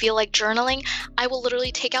don't really feel like journaling, I will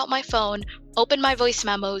literally take out my phone, open my voice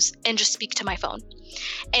memos, and just speak to my phone.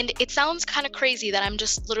 And it sounds kind of crazy that I'm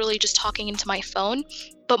just literally just talking into my phone,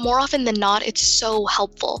 but more often than not, it's so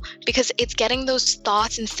helpful because it's getting those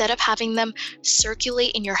thoughts, instead of having them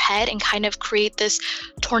circulate in your head and kind of create this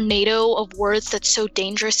tornado of words that's so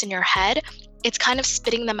dangerous in your head, it's kind of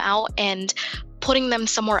spitting them out and putting them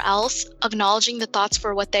somewhere else, acknowledging the thoughts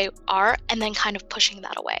for what they are, and then kind of pushing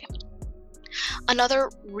that away.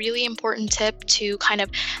 Another really important tip to kind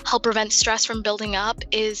of help prevent stress from building up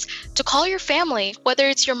is to call your family. Whether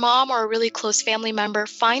it's your mom or a really close family member,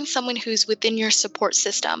 find someone who's within your support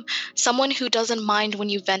system, someone who doesn't mind when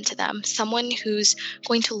you vent to them, someone who's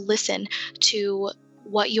going to listen to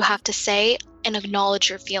what you have to say and acknowledge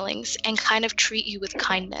your feelings and kind of treat you with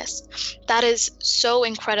kindness. That is so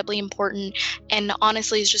incredibly important, and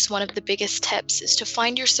honestly is just one of the biggest tips, is to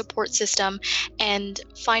find your support system and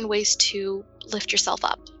find ways to lift yourself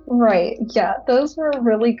up. Right. Yeah, those were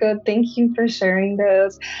really good. Thank you for sharing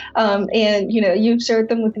those. And you've shared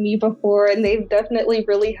them with me before, and they've definitely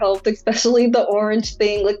really helped, especially the orange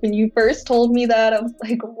thing. Like when you first told me that, I was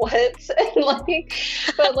like, what? And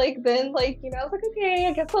but then I was like, okay,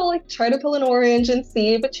 I guess I'll try to pull an orange and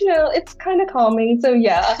see. But it's kind of calming. So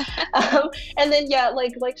yeah. And then yeah,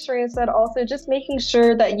 like Shreya said, also just making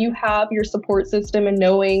sure that you have your support system and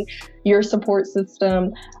knowing your support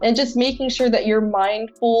system, and just making sure that you're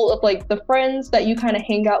mindful of the friends that you kind of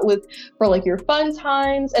hang out with for your fun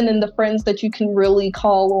times, and then the friends that you can really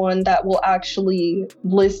call on that will actually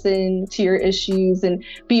listen to your issues and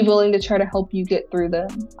be willing to try to help you get through them.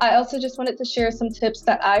 I also just wanted to share some tips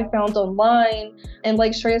that I found online, and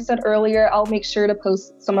like Shreya said earlier, I'll make sure to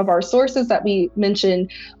post some of our sources that we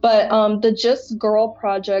mentioned, but the Just Girl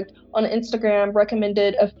Project on Instagram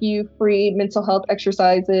recommended a few free mental health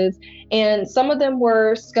exercises, and some of them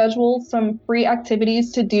were scheduled some free activities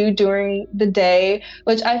to do during the day,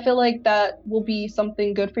 which I feel like that will be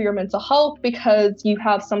something good for your mental health because you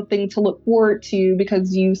have something to look forward to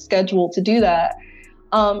because you schedule to do that.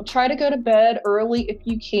 Try to go to bed early if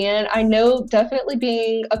you can. I know definitely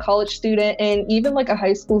being a college student and even a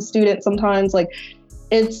high school student sometimes and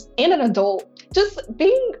an adult, just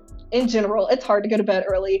being in general, it's hard to go to bed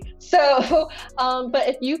early. So, but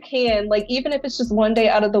if you can, even if it's just one day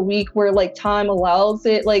out of the week where time allows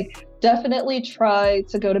it, definitely try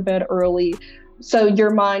to go to bed early so your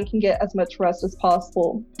mind can get as much rest as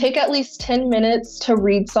possible. Take at least 10 minutes to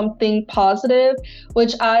read something positive,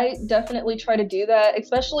 which I definitely try to do that,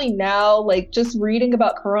 especially now, just reading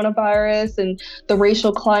about coronavirus and the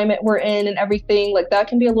racial climate we're in and everything, that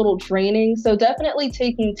can be a little draining. So definitely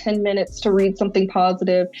taking 10 minutes to read something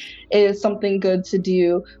positive is something good to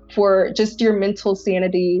do for just your mental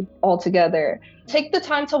sanity altogether. Take the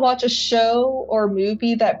time to watch a show or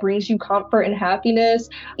movie that brings you comfort and happiness.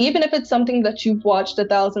 Even if it's something that you've watched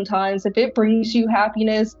 1,000 times, if it brings you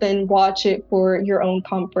happiness, then watch it for your own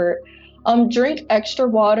comfort. Drink extra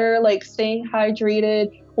water, staying hydrated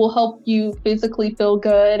will help you physically feel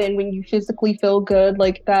good. And when you physically feel good,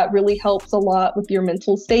 that really helps a lot with your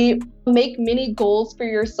mental state. Make many goals for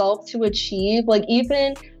yourself to achieve.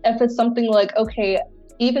 Even if it's something okay,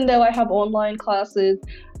 even though I have online classes,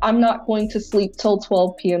 I'm not going to sleep till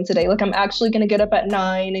 12 p.m. today. I'm actually going to get up at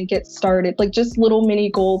 9 and get started. Just little mini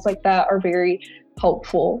goals like that are very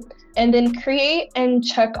helpful. And then create and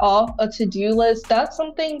check off a to-do list. That's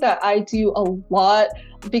something that I do a lot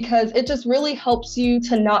because it just really helps you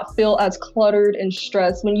to not feel as cluttered and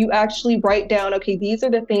stressed when you actually write down, okay, these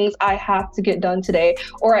are the things I have to get done today,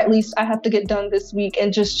 or at least I have to get done this week,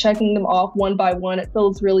 and just checking them off one by one. It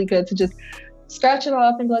feels really good to just scratch it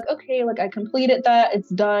off and be okay, I completed that, it's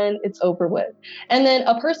done, it's over with. And then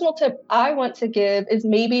a personal tip I want to give is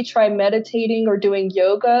maybe try meditating or doing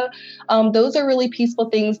yoga. Those are really peaceful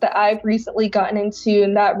things that I've recently gotten into,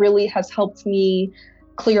 and that really has helped me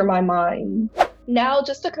clear my mind. Now,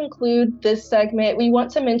 just to conclude this segment, we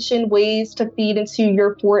want to mention ways to feed into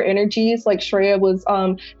your 4 energies, like Shreya was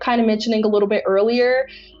kind of mentioning a little bit earlier.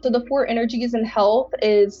 So the 4 energies in health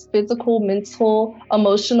is physical, mental,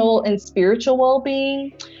 emotional, and spiritual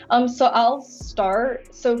well-being. So I'll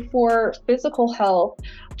start. So for physical health,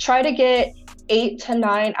 try to get 8 to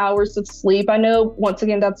 9 hours of sleep. I know, once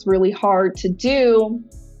again, that's really hard to do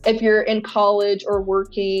if you're in college or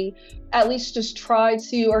working. At least just try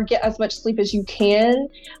to, or get as much sleep as you can.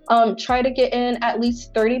 Try to get in at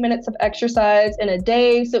least 30 minutes of exercise in a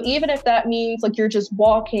day. So even if that means you're just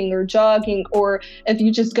walking or jogging, or if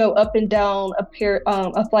you just go up and down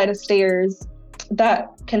a flight of stairs, that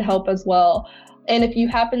can help as well. And if you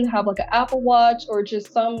happen to have an Apple Watch or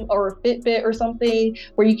or a Fitbit or something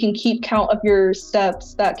where you can keep count of your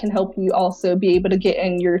steps, that can help you also be able to get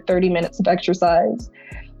in your 30 minutes of exercise.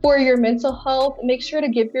 For your mental health, make sure to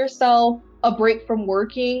give yourself a break from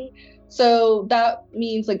working. So that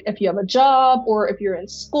means if you have a job or if you're in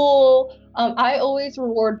school, I always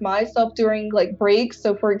reward myself during breaks.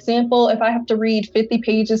 So for example, if I have to read 50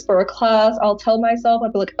 pages for a class, I'll tell myself,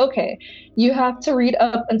 I'll be okay, you have to read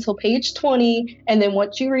up until page 20. And then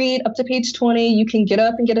once you read up to page 20, you can get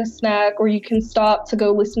up and get a snack, or you can stop to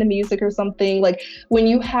go listen to music or something. When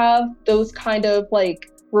you have those kind of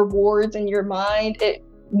rewards in your mind, it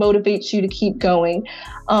motivates you to keep going.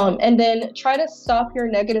 And then try to stop your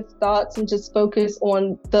negative thoughts and just focus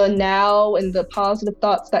on the now and the positive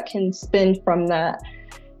thoughts that can spin from that.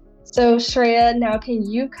 So Shreya, now can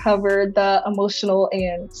you cover the emotional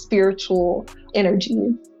and spiritual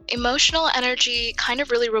energies? emotional energy kind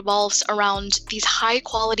of really revolves around these high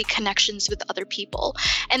quality connections with other people.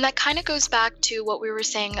 And that kind of goes back to what we were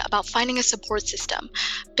saying about finding a support system.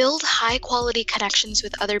 Build high quality connections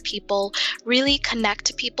with other people, really connect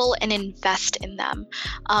to people and invest in them.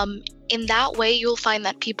 In that way, you'll find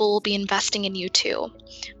that people will be investing in you too.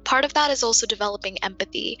 Part of that is also developing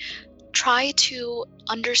empathy. Try to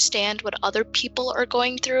understand what other people are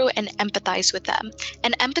going through and empathize with them.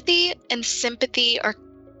 And empathy and sympathy are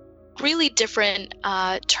really different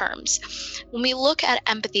terms. When we look at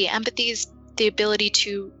empathy, empathy is the ability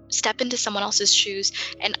to step into someone else's shoes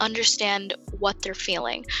and understand what they're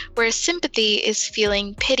feeling, whereas sympathy is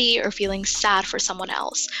feeling pity or feeling sad for someone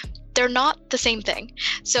else. They're not the same thing.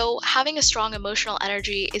 So having a strong emotional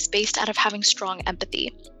energy is based out of having strong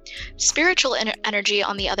empathy. Spiritual energy,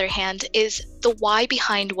 on the other hand, is the why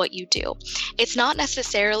behind what you do. It's not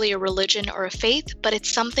necessarily a religion or a faith, but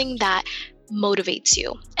it's something that motivates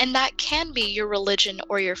you. And that can be your religion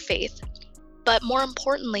or your faith. But more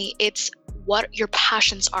importantly, it's what your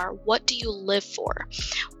passions are. What do you live for?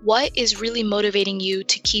 What is really motivating you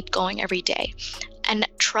to keep going every day? And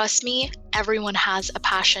trust me, everyone has a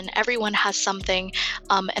passion. Everyone has something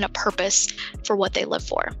and a purpose for what they live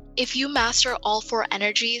for. If you master all four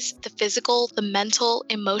energies, the physical, the mental,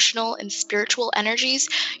 emotional, and spiritual energies,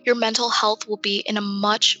 your mental health will be in a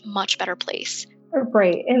much, much better place.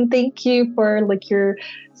 Right. And thank you for your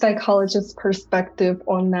psychologist perspective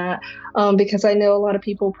on that, because I know a lot of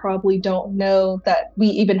people probably don't know that we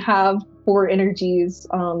even have four energies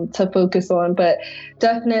to focus on. But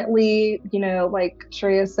definitely, like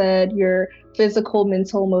Shreya said, your physical,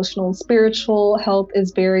 mental, emotional, and spiritual health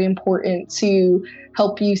is very important to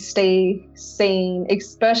help you stay sane,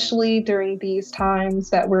 especially during these times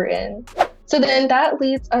that we're in. So then that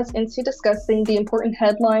leads us into discussing the important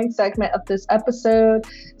headline segment of this episode.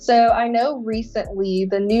 So I know recently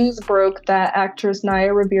the news broke that actress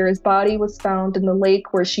Naya Rivera's body was found in the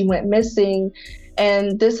lake where she went missing.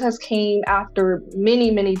 And this has came after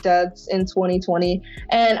many, many deaths in 2020.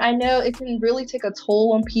 And I know it can really take a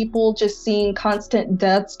toll on people just seeing constant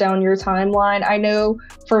deaths down your timeline. I know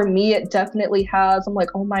for me, it definitely has. I'm like,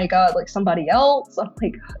 oh my God, like somebody else. I'm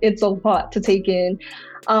like, it's a lot to take in.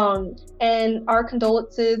 And our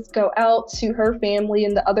condolences go out to her family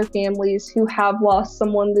and the other families who have lost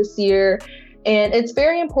someone this year. And it's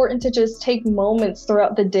very important to just take moments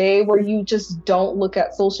throughout the day where you just don't look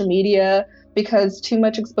at social media, because too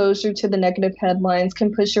much exposure to the negative headlines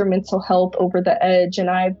can push your mental health over the edge. And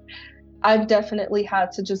I've definitely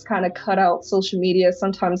had to just kind of cut out social media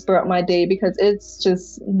sometimes throughout my day, because it's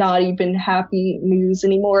just not even happy news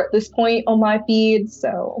anymore at this point on my feed.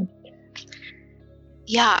 So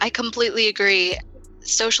yeah, I completely agree.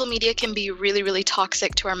 Social media can be really, really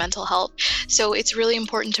toxic to our mental health. So it's really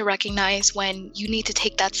important to recognize when you need to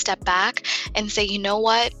take that step back and say, you know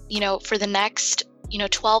what, for the next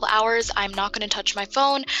 12 hours, I'm not going to touch my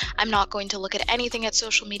phone. I'm not going to look at anything at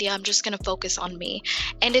social media. I'm just going to focus on me.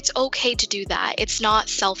 And it's okay to do that. It's not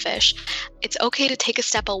selfish. It's okay to take a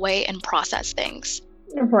step away and process things.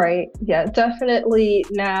 Right. Yeah, definitely.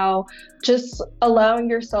 Now, just allowing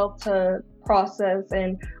yourself to process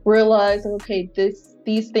and realize, okay,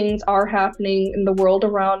 these things are happening in the world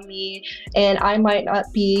around me, and I might not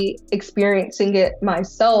be experiencing it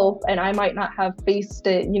myself, and I might not have faced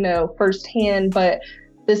it, firsthand, but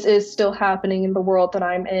this is still happening in the world that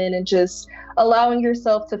I'm in, and just allowing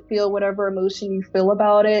yourself to feel whatever emotion you feel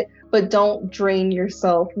about it, but don't drain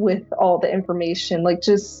yourself with all the information.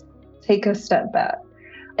 Just take a step back.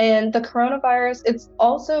 And the coronavirus, it's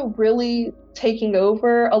also really taking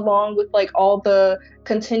over, along with all the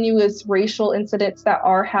continuous racial incidents that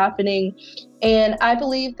are happening. And I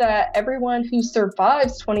believe that everyone who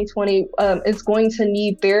survives 2020 is going to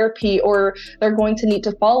need therapy, or they're going to need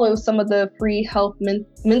to follow some of the free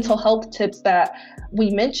mental health tips that we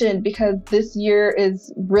mentioned, because this year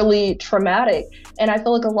is really traumatic. And I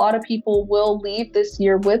feel like a lot of people will leave this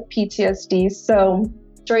year with PTSD. So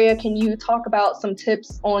Shreya, can you talk about some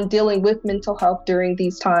tips on dealing with mental health during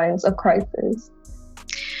these times of crisis?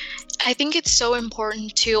 I think it's so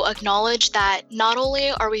important to acknowledge that not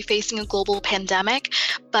only are we facing a global pandemic,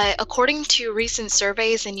 but according to recent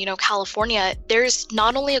surveys in, California, there's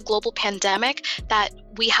not only a global pandemic that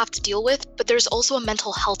we have to deal with, but there's also a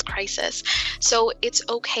mental health crisis. So it's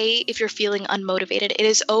okay if you're feeling unmotivated. It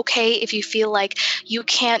is okay if you feel like you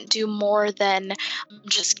can't do more than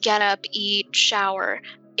just get up, eat, shower.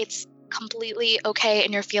 It's completely okay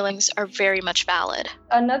and your feelings are very much valid.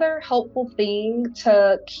 Another helpful thing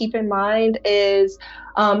to keep in mind is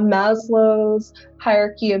Maslow's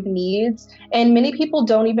hierarchy of needs. And many people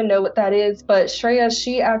don't even know what that is, but Shreya,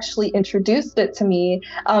 she actually introduced it to me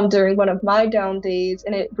during one of my down days,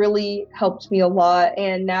 and it really helped me a lot.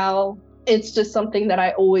 And now it's just something that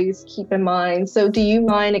I always keep in mind. So do you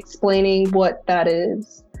mind explaining what that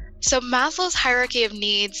is? So Maslow's hierarchy of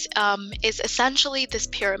needs is essentially this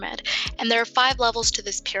pyramid, and there are 5 levels to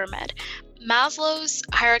this pyramid. Maslow's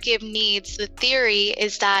hierarchy of needs, the theory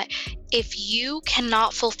is that if you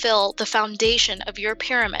cannot fulfill the foundation of your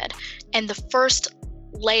pyramid and the first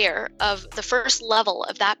level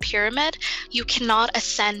of that pyramid, you cannot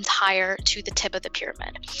ascend higher to the tip of the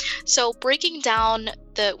pyramid. So breaking down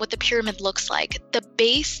what the pyramid looks like,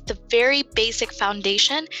 the very basic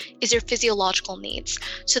foundation is your physiological needs.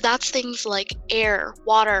 So that's things like air,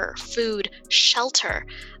 water, food, shelter,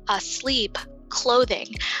 sleep, clothing,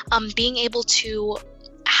 being able to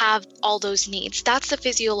have all those needs. That's the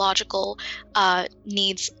physiological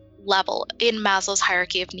needs level in Maslow's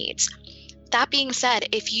hierarchy of needs. That being said,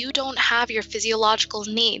 if you don't have your physiological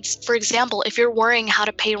needs, for example, if you're worrying how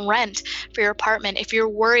to pay rent for your apartment, if you're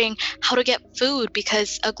worrying how to get food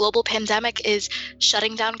because a global pandemic is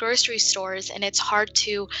shutting down grocery stores and it's hard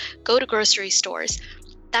to go to grocery stores,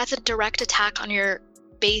 that's a direct attack on your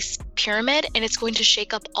base pyramid, and it's going to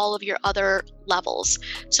shake up all of your other levels.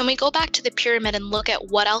 So when we go back to the pyramid and look at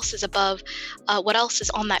what else is above, what else is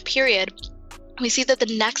on that period, we see that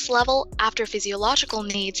the next level after physiological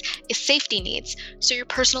needs is safety needs. So your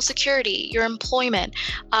personal security, your employment,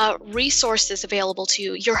 resources available to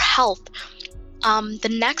you, your health.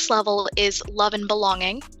 The next level is love and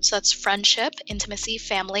belonging. So that's friendship, intimacy,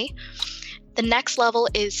 family. The next level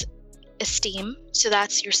is esteem. So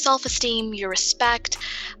that's your self-esteem, your respect,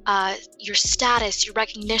 your status, your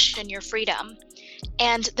recognition, your freedom.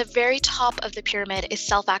 And the very top of the pyramid is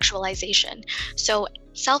self-actualization. So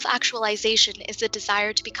self-actualization is the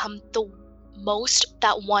desire to become the most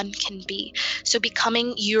that one can be. So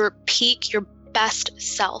becoming your peak, your best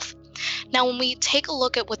self. Now, when we take a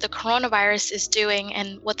look at what the coronavirus is doing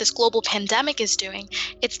and what this global pandemic is doing,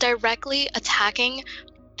 it's directly attacking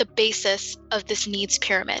the basis of this needs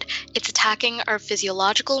pyramid. It's attacking our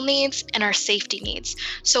physiological needs and our safety needs.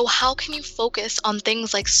 So how can you focus on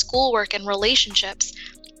things like schoolwork and relationships,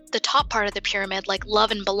 the top part of the pyramid, like love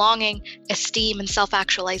and belonging, esteem, and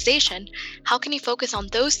self-actualization? How can you focus on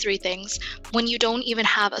those 3 things when you don't even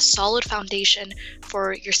have a solid foundation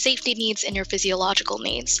for your safety needs and your physiological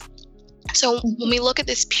needs? So when we look at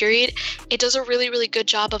this period, it does a really, really good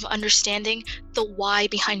job of understanding the why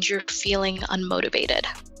behind your feeling unmotivated.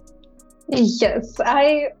 Yes,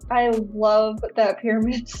 I love that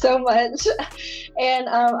pyramid so much, and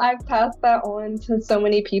I've passed that on to so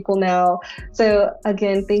many people now. So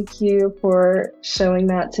again, thank you for showing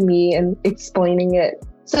that to me and explaining it.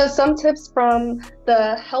 So some tips from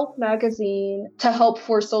the Health magazine to help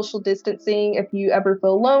for social distancing if you ever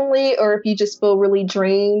feel lonely or if you just feel really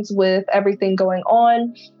drained with everything going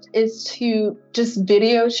on is to just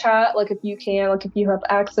video chat, like if you can, like if you have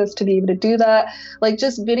access to be able to do that, like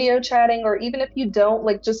just video chatting, or even if you don't,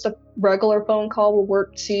 like just a regular phone call will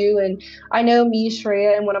work too. And I know me,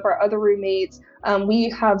 Shreya, and one of our other roommates, we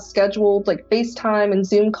have scheduled like FaceTime and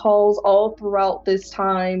Zoom calls all throughout this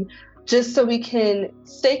time, just so we can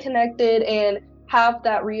stay connected and have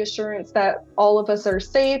that reassurance that all of us are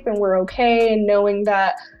safe and we're okay, and knowing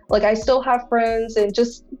that like I still have friends, and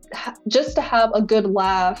just to have a good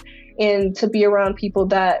laugh and to be around people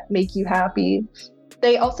that make you happy.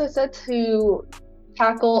 They also said to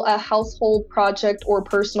tackle a household project or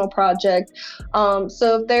personal project.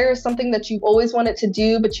 So if there is something that you've always wanted to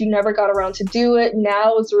do, but you never got around to do it,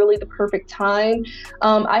 now is really the perfect time.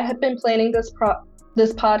 I had been planning this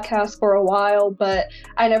podcast for a while, but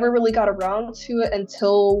I never really got around to it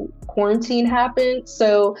until quarantine happened.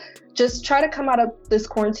 So just try to come out of this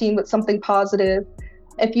quarantine with something positive.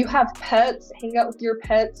 If you have pets, hang out with your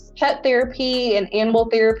pets. Pet therapy and animal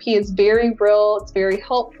therapy is very real. It's very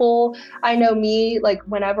helpful. I know me, like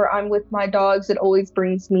whenever I'm with my dogs, it always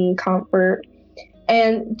brings me comfort.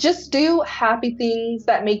 And just do happy things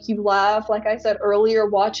that make you laugh. Like I said earlier,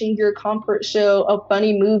 watching your comfort show, a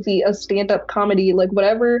funny movie, a stand-up comedy, like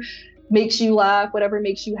whatever makes you laugh, whatever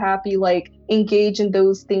makes you happy, like engage in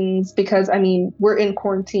those things, because I mean, we're in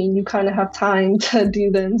quarantine, you kind of have time to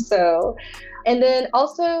do them. So, and then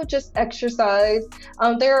also just exercise.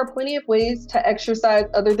 There are plenty of ways to exercise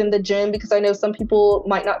other than the gym, because I know some people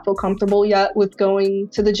might not feel comfortable yet with going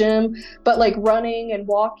to the gym, but like running and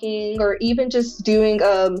walking, or even just doing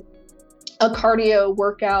a cardio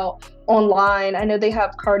workout online. I know they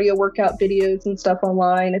have cardio workout videos and stuff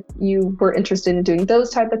online if you were interested in doing those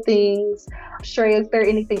type of things. Shreya, is there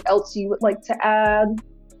anything else you would like to add?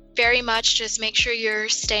 Very much just make sure you're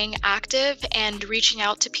staying active and reaching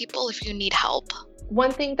out to people if you need help.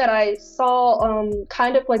 One thing that I saw,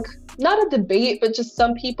 kind of like not a debate, but just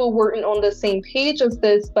some people weren't on the same page as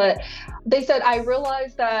this, but they said, I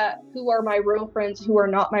realized that who are my real friends, who are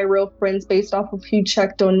not my real friends based off of who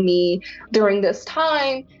checked on me during this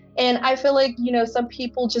time. And I feel like, some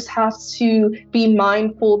people just have to be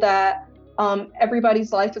mindful that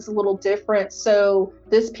everybody's life is a little different. So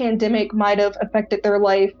this pandemic might have affected their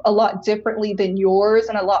life a lot differently than yours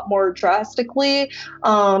and a lot more drastically.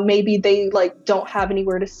 Maybe they don't have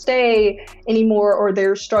anywhere to stay anymore, or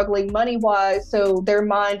they're struggling money wise. So their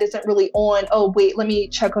mind isn't really on, oh, wait, let me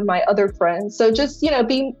check on my other friends. So just,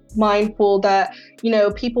 be mindful that,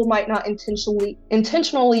 people might not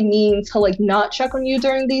intentionally mean to not check on you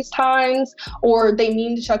during these times, or they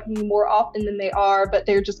mean to check on you more often than they are, but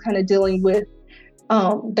they're just kind of dealing with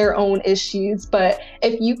their own issues. But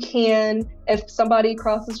if somebody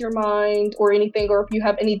crosses your mind or anything, or if you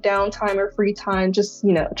have any downtime or free time, just,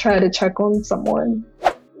 try to check on someone.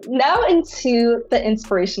 Now into the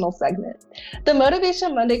inspirational segment. The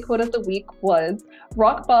Motivation Monday quote of the week was,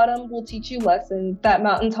 "Rock bottom will teach you lessons that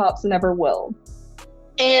mountaintops never will."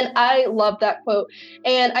 And I love that quote.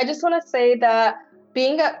 And I just want to say that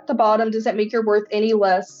being at the bottom doesn't make your worth any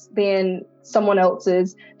less than someone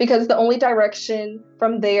else's, because the only direction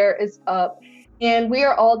from there is up. And we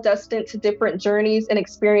are all destined to different journeys and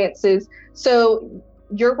experiences. So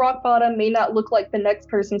your rock bottom may not look like the next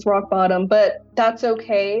person's rock bottom, but that's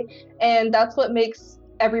okay. And that's what makes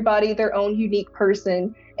everybody their own unique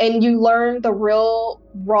person. And you learn the real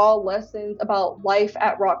raw lessons about life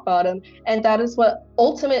at rock bottom. And that is what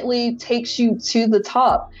ultimately takes you to the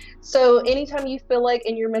top. So anytime you feel like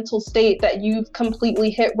in your mental state that you've completely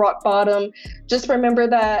hit rock bottom, just remember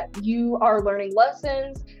that you are learning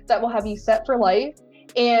lessons that will have you set for life.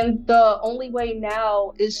 And the only way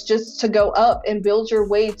now is just to go up and build your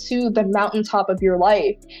way to the mountaintop of your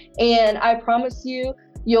life. And I promise you,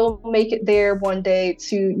 you'll make it there one day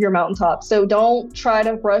to your mountaintop. So don't try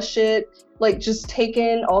to rush it. Just take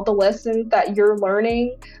in all the lessons that you're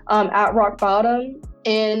learning at rock bottom.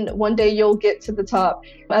 And one day you'll get to the top,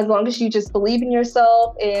 as long as you just believe in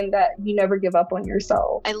yourself and that you never give up on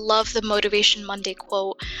yourself. I love the Motivation Monday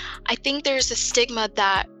quote. I think there's a stigma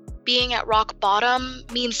that being at rock bottom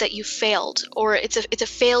means that you failed, or it's a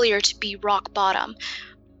failure to be rock bottom.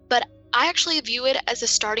 But I actually view it as a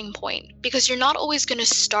starting point, because you're not always going to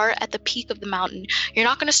start at the peak of the mountain. You're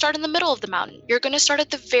not going to start in the middle of the mountain. You're going to start at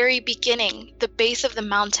the very beginning, the base of the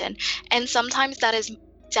mountain. And sometimes that is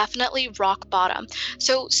definitely rock bottom.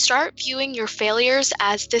 So start viewing your failures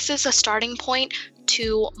as, this is a starting point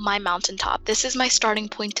to my mountaintop. This is my starting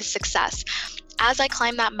point to success. As I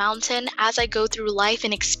climb that mountain, as I go through life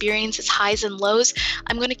and experience its highs and lows,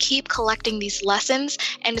 I'm going to keep collecting these lessons,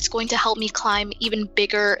 and it's going to help me climb even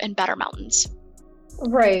bigger and better mountains.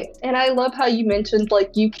 Right. And I love how you mentioned,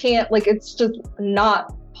 you can't, it's just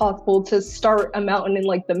not possible to start a mountain in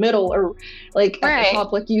the middle, or at the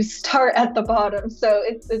top. You start at the bottom. So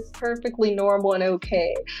it's perfectly normal and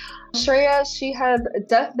okay. Shreya, she has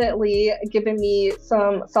definitely given me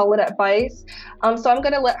some solid advice. So I'm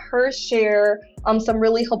going to let her share some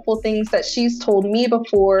really helpful things that she's told me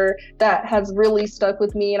before that has really stuck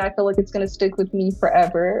with me, and I feel like it's going to stick with me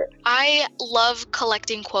forever. I love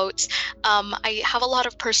collecting quotes. I have a lot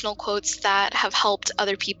of personal quotes that have helped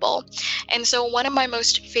other people. And so one of my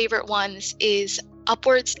most favorite ones is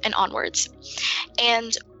upwards and onwards.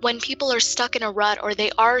 And when people are stuck in a rut, or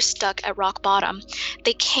they are stuck at rock bottom,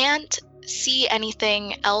 they can't see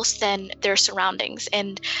anything else than their surroundings.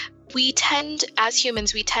 And as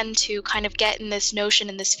humans, we tend to kind of get in this notion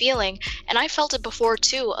and this feeling, and I felt it before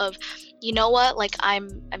too, of, you know what,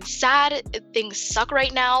 I'm sad, things suck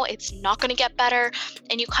right now, it's not going to get better,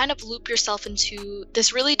 and you kind of loop yourself into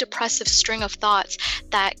this really depressive string of thoughts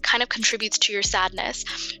that kind of contributes to your sadness.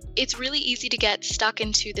 It's really easy to get stuck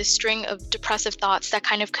into this string of depressive thoughts that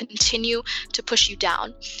kind of continue to push you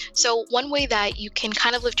down. So one way that you can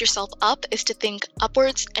kind of lift yourself up is to think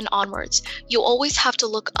upwards and onwards. You always have to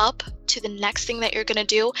look up to the next thing that you're going to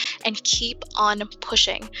do and keep on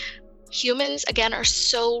pushing. Humans, again, are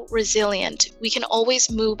so resilient. We can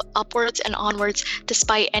always move upwards and onwards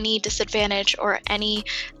despite any disadvantage or any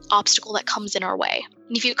obstacle that comes in our way.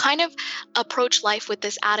 And if you kind of approach life with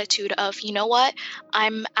this attitude of, you know what,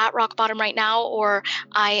 I'm at rock bottom right now, or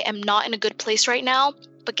I am not in a good place right now,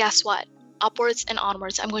 but guess what? Upwards and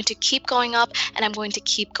onwards. I'm going to keep going up, and I'm going to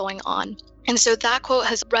keep going on. And so that quote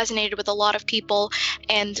has resonated with a lot of people,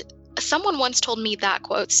 and Someone once told me that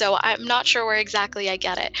quote, so I'm not sure where exactly I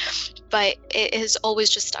get it, but it has always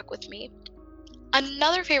just stuck with me.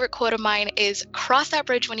 Another favorite quote of mine is cross that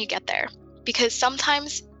bridge when you get there, because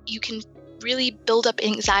sometimes you can really build up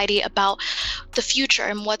anxiety about the future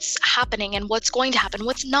and what's happening and what's going to happen,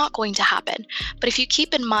 what's not going to happen. But if you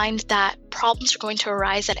keep in mind that problems are going to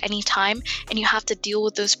arise at any time and you have to deal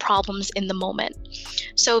with those problems in the moment.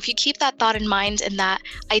 So if you keep that thought in mind and that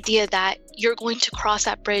idea that you're going to cross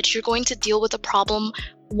that bridge, you're going to deal with a problem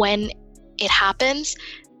when it happens,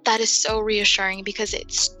 that is so reassuring because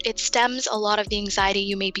it stems a lot of the anxiety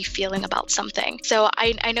you may be feeling about something. So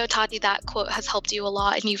I know, Tati, that quote has helped you a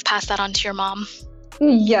lot and you've passed that on to your mom.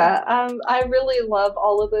 Yeah, I really love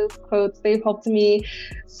all of those quotes. They've helped me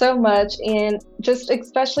so much, and just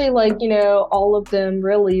especially like, all of them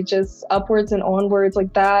really just upwards and onwards,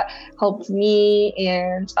 like that helped me.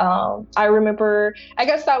 And I remember, I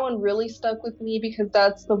guess that one really stuck with me because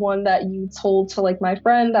that's the one that you told to like my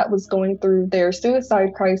friend that was going through their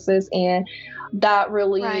suicide crisis. And that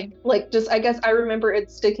really I guess I remember it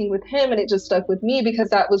sticking with him, and it just stuck with me because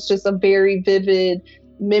that was just a very vivid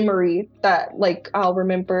memory that like I'll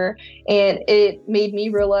remember. And it made me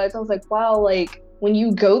realize, I was like, wow, like when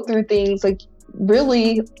you go through things, like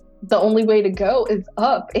really the only way to go is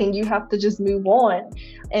up, and you have to just move on.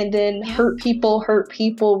 And then hurt people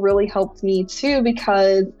really helped me too,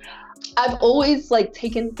 because I've always like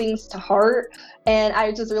taken things to heart, and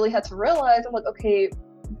I just really had to realize, I'm like, okay,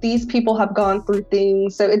 these people have gone through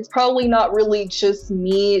things, so it's probably not really just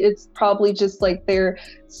me, it's probably just like their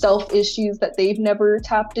self issues that they've never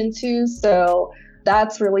tapped into. So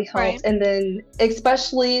that's really helped. Right. And then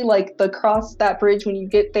especially like the cross that bridge when you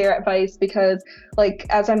get there advice, because like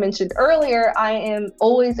as I mentioned earlier, I am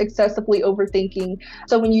always excessively overthinking.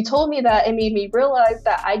 So when you told me that, it made me realize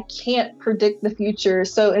that I can't predict the future.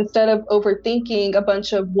 So instead of overthinking a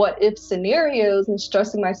bunch of what if scenarios and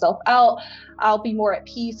stressing myself out, I'll be more at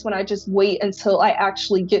peace when I just wait until I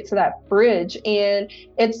actually get to that bridge. And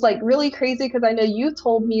it's like really crazy because I know you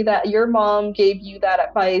told me that your mom gave you that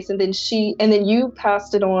advice, and then you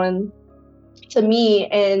passed it on to me.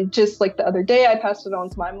 And just like the other day, I passed it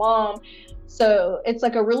on to my mom. So it's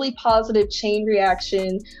like a really positive chain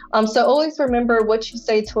reaction. So always remember, what you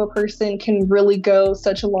say to a person can really go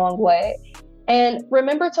such a long way. And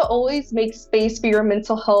remember to always make space for your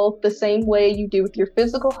mental health the same way you do with your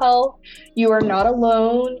physical health. You are not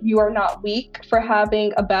alone. You are not weak for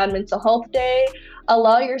having a bad mental health day.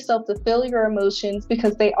 Allow yourself to feel your emotions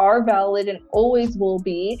because they are valid and always will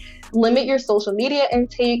be. Limit your social media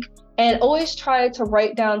intake, and always try to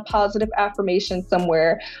write down positive affirmations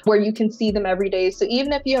somewhere where you can see them every day. So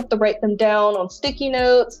even if you have to write them down on sticky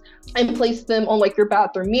notes and place them on like your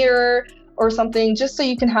bathroom mirror or something, just so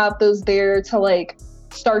you can have those there to like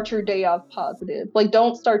start your day off positive. Like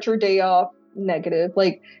don't start your day off negative.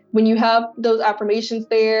 Like when you have those affirmations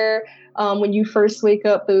there, when you first wake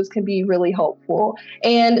up, those can be really helpful.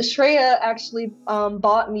 And Shreya actually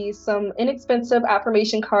bought me some inexpensive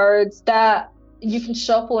affirmation cards that you can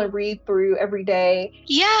shuffle and read through every day.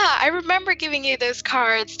 Yeah, I remember giving you those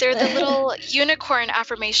cards. They're the little unicorn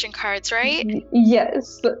affirmation cards, right?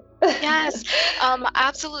 Yes. Yes,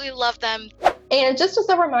 absolutely love them. And just as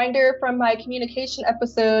a reminder from my communication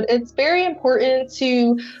episode, it's very important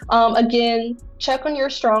to, again, check on your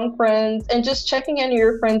strong friends and just checking in on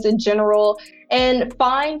your friends in general, and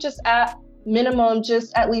find just at minimum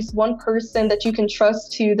just at least one person that you can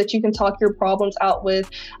trust to, that you can talk your problems out with.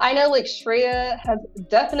 I know like Shreya has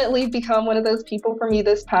definitely become one of those people for me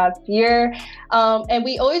this past year. And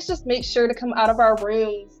we always just make sure to come out of our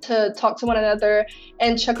rooms to talk to one another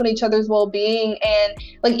and check on each other's well-being. And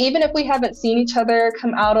like even if we haven't seen each other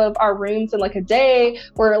come out of our rooms in like a day,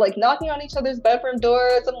 we're like knocking on each other's bedroom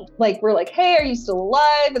doors and like we're like, hey, are you still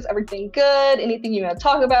alive? Is everything good? Anything you want to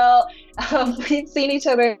talk about? We've seen each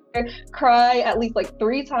other cry at least like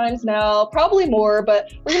 3 times now, probably more,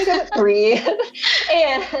 but we're gonna go with 3.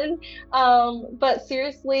 And but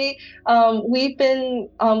seriously, we've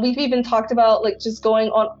even talked about like just going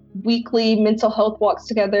on weekly mental health walks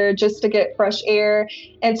together just to get fresh air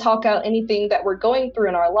and talk out anything that we're going through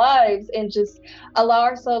in our lives, and just allow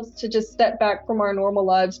ourselves to just step back from our normal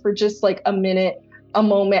lives for just like a moment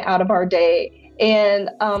out of our day. And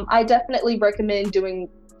I definitely recommend doing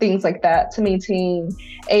things like that to maintain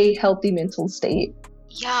a healthy mental state.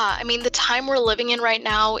 Yeah, I mean, the time we're living in right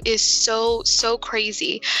now is so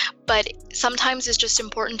crazy, but sometimes it's just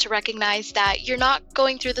important to recognize that you're not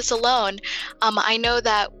going through this alone. I know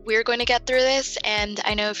that we're going to get through this, and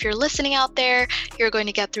I know if you're listening out there, you're going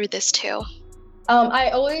to get through this too. I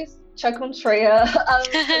always check on Shreya.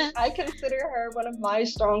 'Cause I consider her one of my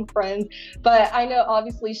strong friends, but I know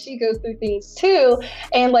obviously she goes through things too.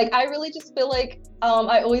 And like, I really just feel like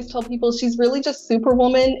I always tell people she's really just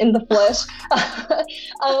Superwoman in the flesh.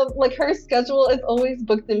 Like her schedule is always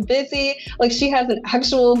booked and busy. Like she has an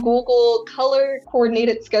actual Google color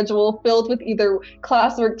coordinated schedule filled with either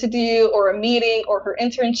classwork to do or a meeting or her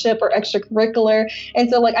internship or extracurricular.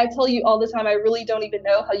 And so like I tell you all the time, I really don't even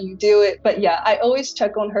know how you do it. But yeah, I always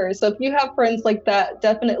check on her. So if you have friends like that,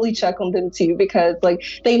 definitely check on them too, because like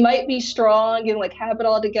they might be strong and like have it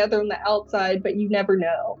all together on the outside, but you never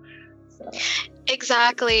know. So.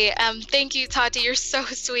 Exactly. Thank you, Tati. You're so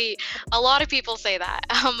sweet. A lot of people say that.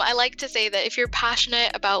 I like to say that if you're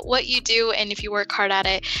passionate about what you do and if you work hard at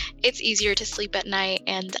it, it's easier to sleep at night.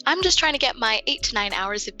 And I'm just trying to get my 8 to 9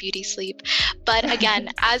 hours of beauty sleep. But again,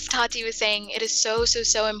 as Tati was saying, it is so, so,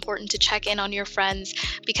 so important to check in on your friends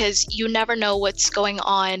because you never know what's going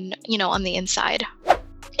on, on the inside.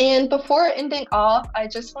 And before ending off, I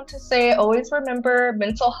just want to say, always remember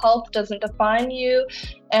mental health doesn't define you.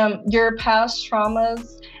 Your past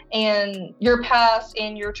traumas and your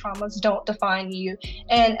traumas don't define you.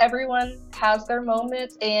 And everyone has their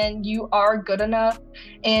moments and you are good enough.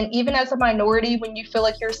 And even as a minority, when you feel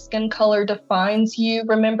like your skin color defines you,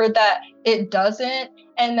 remember that it doesn't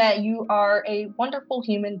and that you are a wonderful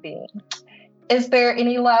human being. Is there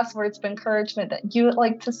any last words of encouragement that you would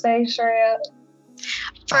like to say, Shreya?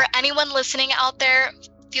 For anyone listening out there,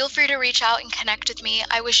 feel free to reach out and connect with me.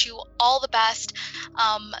 I wish you all the best,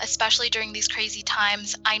 especially during these crazy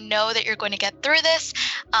times. I know that you're going to get through this,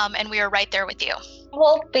 and we are right there with you.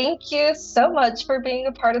 Well, thank you so much for being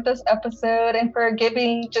a part of this episode and for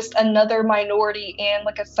giving just another minority and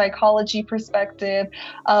like a psychology perspective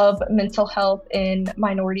of mental health in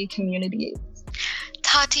minority communities.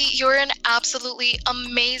 Tati, you're an absolutely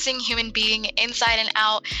amazing human being inside and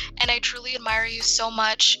out, and I truly admire you so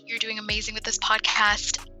much. You're doing amazing with this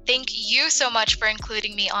podcast. Thank you so much for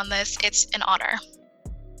including me on this. It's an honor.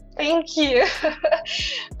 Thank you.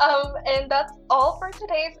 And that's all for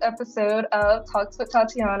today's episode of Talks with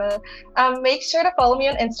Tatiana. Make sure to follow me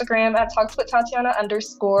on Instagram at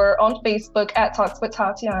TalksWithTatiana_, on Facebook at Talks with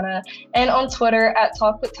Tatiana, and on Twitter at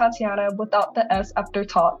Talk with Tatiana without the S after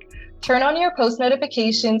talk. Turn on your post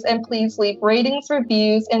notifications and please leave ratings,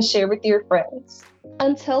 reviews, and share with your friends.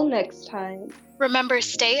 Until next time, remember,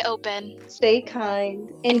 stay open, stay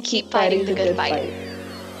kind, and keep fighting the good fight.